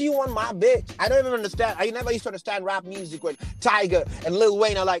 Why do you want my bitch? I don't even understand. I never used to understand rap music when Tiger and Lil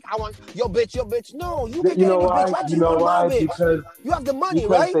Wayne are like, I want your bitch. No, you can get any bitch. Why do you want my bitch? Because you have the money,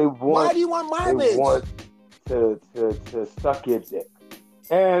 right? Why do you want my bitch? They want to suck your dick.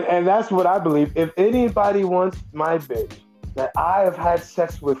 And that's what I believe. If anybody wants my bitch that I have had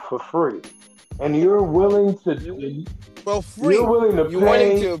sex with for free, and you're willing to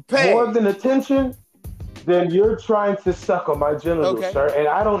pay more than attention, then you're trying to suck on my genitals, sir, and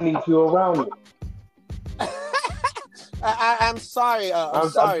I don't need you around me. I'm sorry. I'm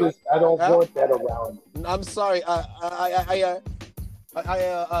sorry. I don't want that around me. I'm sorry. I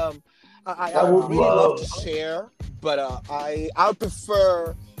would really love to share, but I'd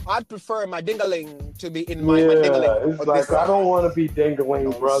prefer my dingaling to be in my dingaling. It's like I don't want to be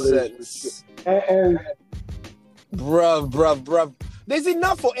dingaling brothers. And bruv. There's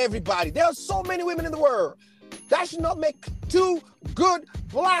enough for everybody. There are so many women in the world. That should not make two good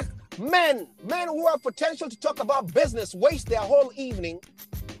black men who have potential to talk about business, waste their whole evening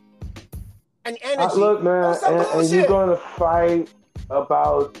and energy. Look, man, and you're gonna fight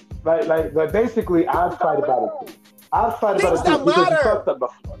about like basically I'd fight about it. I'd fight about it too, because you fucked up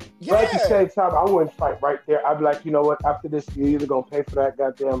before. Yeah. But at the same time, I wouldn't fight right there. I'd be like, you know what? After this, you're either gonna pay for that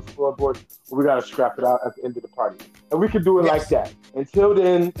goddamn floorboard, or we gotta scrap it out at the end of the party. And we could do it like that. Until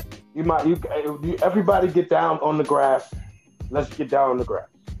then, everybody get down on the grass. Let's get down on the grass.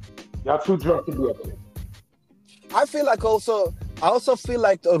 Y'all too drunk to be up there. I also feel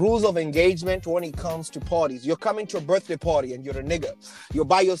like the rules of engagement when it comes to parties. You're coming to a birthday party and you're a nigga. You're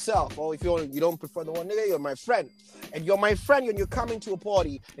by yourself. Or if you don't prefer the one nigga, you're my friend. And you're my friend when you're coming to a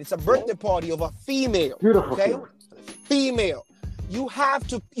party. It's a birthday party of a female. Beautiful. Okay? Female. You have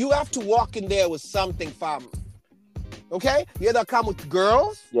to walk in there with something, fam. Okay? You either come with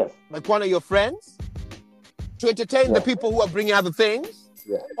girls, like one of your friends, to entertain the people who are bringing other things,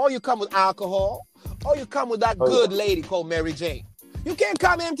 or you come with alcohol, or you come with that good lady called Mary Jane. You can't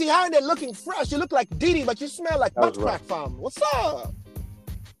come empty-handed looking fresh. You look like Diddy, but you smell like butt crack, fam. What's up?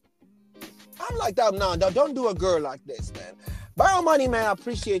 I'm like that now. Don't do a girl like this, man. Armani, man, I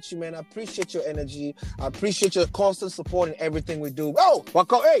appreciate you, man. I appreciate your energy. I appreciate your constant support in everything we do. Oh,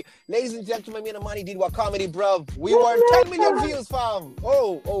 hey, ladies and gentlemen, me and Armani did what comedy, bro. We were 10 million views, fam.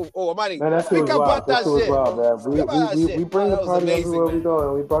 Oh, Armani. Man, think about that shit. Man. We bring the party everywhere we go,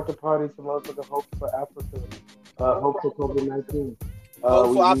 and we brought the party to motherfucking Hope for Africa. Hope for COVID-19.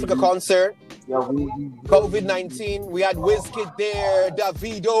 Hope for Africa concert. Yeah, COVID-19. We had Wizkid there,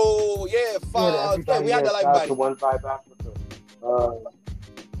 Davido. We had the like body. One Vibe Africa.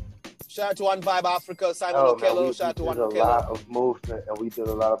 Shout out to One Vibe Africa, Simon Okello. Shout out to One Okello. We did a lot of movement, and we did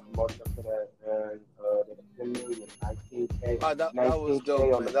a lot of promotion for that. And 10 million, 19K. That was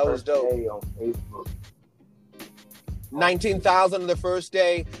dope, man. That was dope. On Facebook. 19,000 the first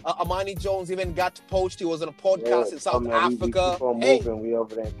day. Armani Jones even got poached. He was on a podcast in South Africa. We keep on moving. We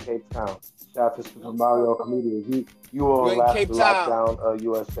over there in Cape Town. Shout out to Super Mario Comedian. You were on Laugh to Lockdown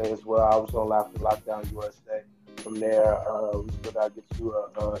USA as well. I was on Laugh to Lockdown USA. From there, we still got to get you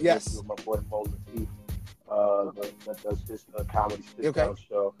interview with my boy Mo Latif. That does his comedy sit-down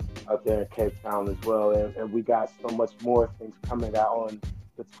show out there in Cape Town as well. And we got so much more things coming out on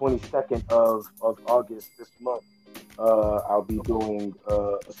the 22nd of August this month. I'll be doing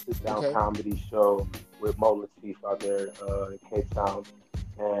a sit-down comedy show with Mo Latif out there in Cape Town.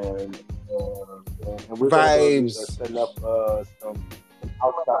 And we're going to setting up some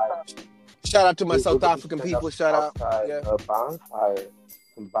outside. Shout out to my South African people. Shout out. Bonfire.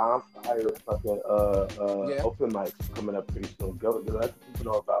 Some bonfire fucking open mics coming up pretty soon. Go let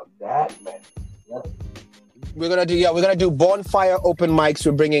people know about that, man. Yeah. We're gonna do bonfire open mics.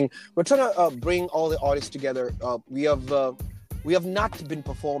 We're trying to bring all the artists together. We have not been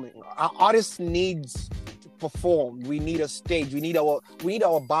performing. Our artists needs to perform. We need a stage. We need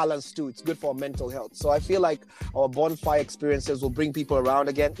our balance too. It's good for our mental health. So I feel like our bonfire experiences will bring people around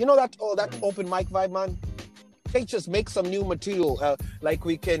again. You know that open mic vibe, man. They just make some new material. Like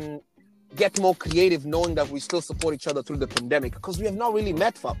we can get more creative, knowing that we still support each other through the pandemic because we have not really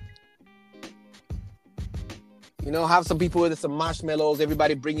met, fam. You know, have some people with some marshmallows.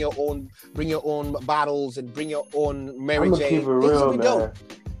 Everybody bring your own bottles and bring your own Mary Jane. Keep it real, man.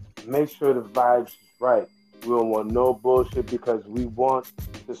 Make sure the vibe's right. We don't want no bullshit because we want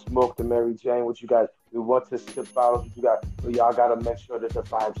to smoke the Mary Jane with you guys. We want to sip bottles with you guys. But y'all got to make sure that the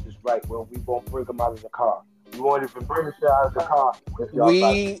vibes is right. Well, we won't bring them out of the car. We won't even bring the shit out of the car.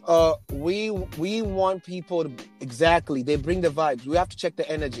 We want people to exactly. They bring the vibes. We have to check the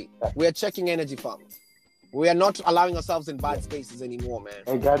energy. We are checking energy, fam. We are not allowing ourselves in bad spaces anymore, man.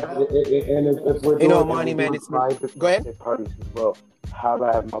 And guys, if we're doing money, man, it's go ahead. Parties as well.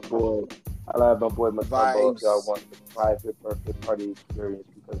 Holla at my boy, Matumbo. If y'all want the private birthday party experience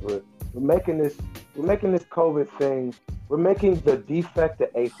because we're making this COVID thing. We're making the defect the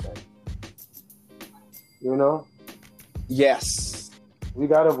affect. You know? Yes. We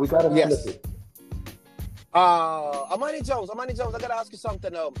gotta flip it. Armani Jones, I gotta ask you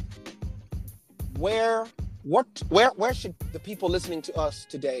something. Where should the people listening to us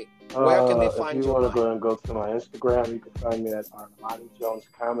today? Where can they find you? If you want to go to my Instagram, you can find me at Armani Jones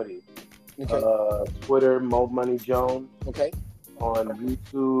Comedy. Okay. Twitter, Mo Money Jones. Okay. On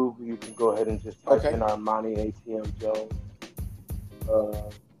YouTube, you can go ahead and just type in Armani ATM Jones.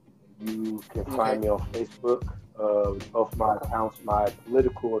 You can find me on Facebook. Both my accounts. My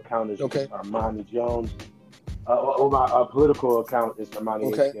political account is Armani Jones. My political account is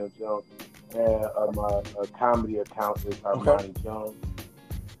Armani ATM Jones. And my comedy account is Armani Jones.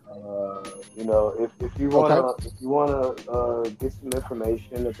 You know, if you wanna get some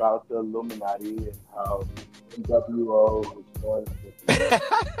information about the Illuminati and how NWO is going to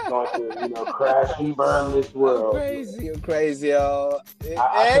crash and burn this world. You're crazy, yo.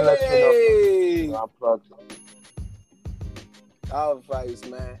 I can let you know. I'm plugged in. Oh, vibes,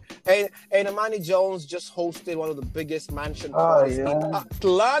 man. And Armani Jones just hosted one of the biggest mansion parties in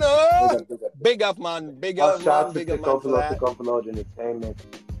Atlanta. Big up, man. Big up, man. Big up, man. Take Overload Entertainment.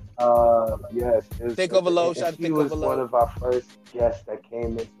 Yes. Take Overload. She was one of our first guests that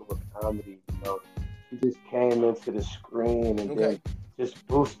came into a comedy. You know, she just came into the screen and then just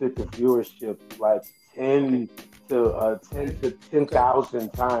boosted the viewership like 10 to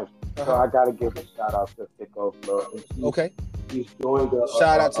 10,000 times. So I gotta give a shout out to Take Overload. She's doing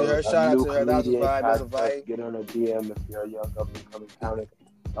shout out to her. That was a vibe. That's a vibe. Get on her DM if you're a young up and coming talent.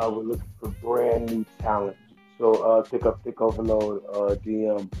 We're looking for brand new talent. So pick up Thick Overload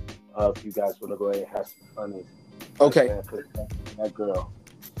DM if you guys want to go ahead and have some fun. That girl,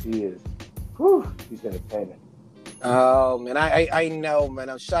 she's entertaining. Oh man, I know,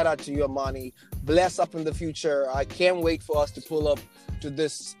 man. Shout out to you, Armani. Bless up in the future. I can't wait for us to pull up to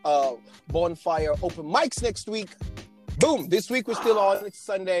this bonfire open mics next week. Boom! This week we're still on. It's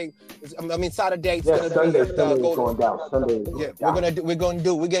Sunday. Saturday. It's gonna Sunday. Sunday's going down. Sunday. We're gonna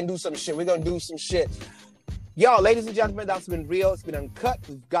do some shit. Yo, ladies and gentlemen, that's been real. It's been uncut.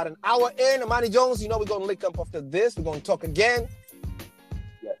 We've got an hour in. Armani Jones, we're gonna link up after this. We're gonna talk again.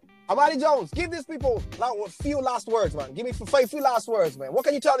 Yes. Armani Jones, give these people a few last words, man. Give me a few last words, man. What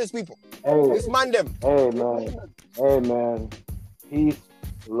can you tell these people? This Mandem. Hey, man. Peace,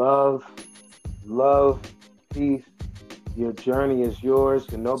 love, peace. Your journey is yours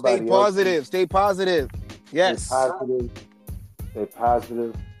and nobody else. Stay positive. Yes. Stay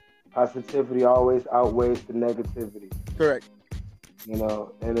positive. Positivity always outweighs the negativity. Correct.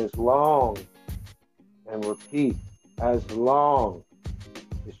 And it's long and repeat. as long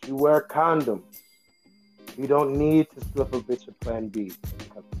as you wear a condom, you don't need to slip a bitch a plan B.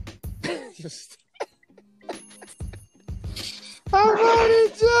 Armani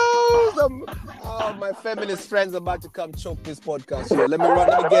Jones! Oh, my feminist friends about to come choke this podcast here. Let me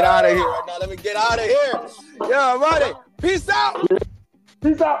get out of here right now. Let me get out of here. Yeah, Armani. Peace out.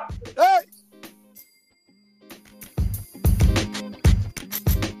 Peace out. Hey.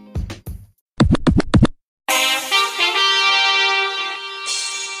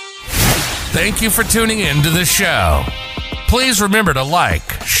 Thank you for tuning in to the show. Please remember to like,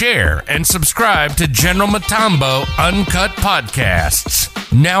 share, and subscribe to General Mutombo Uncut Podcasts.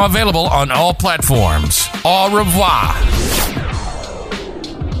 Now available on all platforms. Au revoir.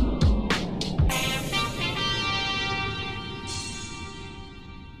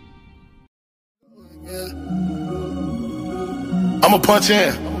 I'ma punch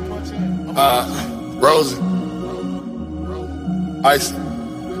in. Rosie. Icy.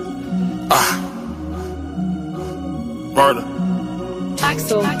 Murder.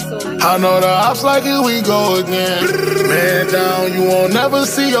 Axel. I know the ops like here we go again. Man down, you won't never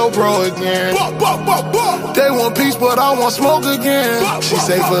see your bro again. They want peace, but I want smoke again. She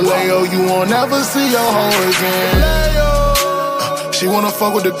say for Leo, you won't never see your hoe again. She wanna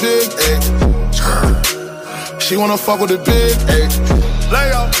fuck with the big A. She wanna fuck with the big A.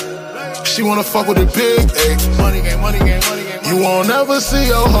 Leo. She wanna fuck with the big A. Money game, money game, money game. You won't never see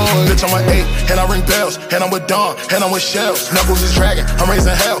your hoe. Bitch, I'm an 8, and I ring bells, and I'm with Dawn, and I'm with Shells. Knuckles is dragging, I'm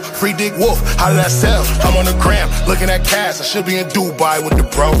raising hell. Free Dick Wolf, how did that sell? I'm on the gram, looking at cash. I should be in Dubai with the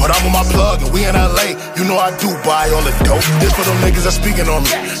bro, but I'm on my plug, and we in LA. You know I do buy all the dope. This for them niggas that's speaking on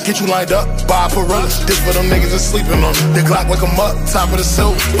me. Get you lined up, buy Pirellas. This for them niggas that's sleeping on me. The Glock wake them up, top of the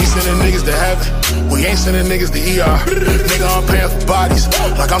suit. We sending niggas to heaven, we ain't sending niggas to ER. Nigga, I'm paying for bodies,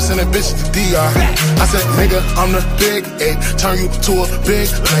 like I'm sending bitches to DR. I said, nigga, I'm the big 8. Turn you to a big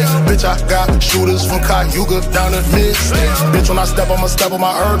place. Bitch, I got shooters from Cayuga down to mid-state. Bitch, when I step, I'ma step on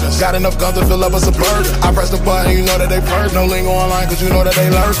my urbans. Got enough guns to fill up a Suburban. I press the button, you know that they purge. No lingo online, cause you know that they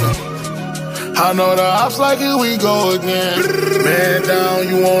lurking. I know the ops like here we go again. Man down,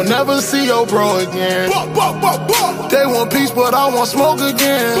 you won't never see your bro again. They want peace, but I want smoke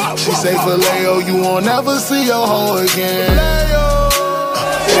again. She say for Leo, you won't never see your hoe again.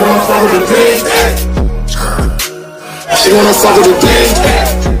 She wanna fuck with the big A. She wanna fuck with the big A.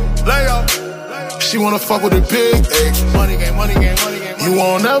 She wanna fuck with the big A. Money game, money game, money game. You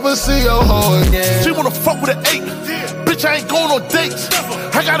won't never see your hoe again. She wanna fuck with an 8. Bitch, I ain't going on dates.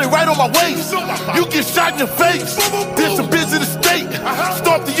 I got it right on my waist. You get shot in your face. Did some biz in the state.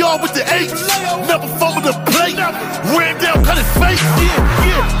 Start the yard with the 8. Never fumbled the plate. Ran down, cut his face.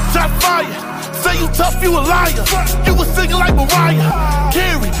 Yeah, shot fire. Say you tough, you a liar. You was singing like Mariah.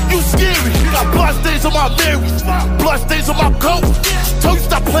 Carrie, you scary. Got blood stains on my Marys. Blood stains on my coat. Told you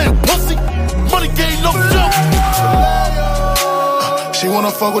stop playing pussy. Money game, no joke. She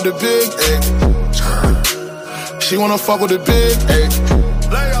wanna fuck with the big A. She wanna fuck with the big A.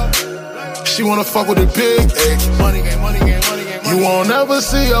 She wanna fuck with the big A. Money game, money game, money game. You won't never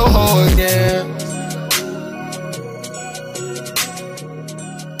see your hoe again.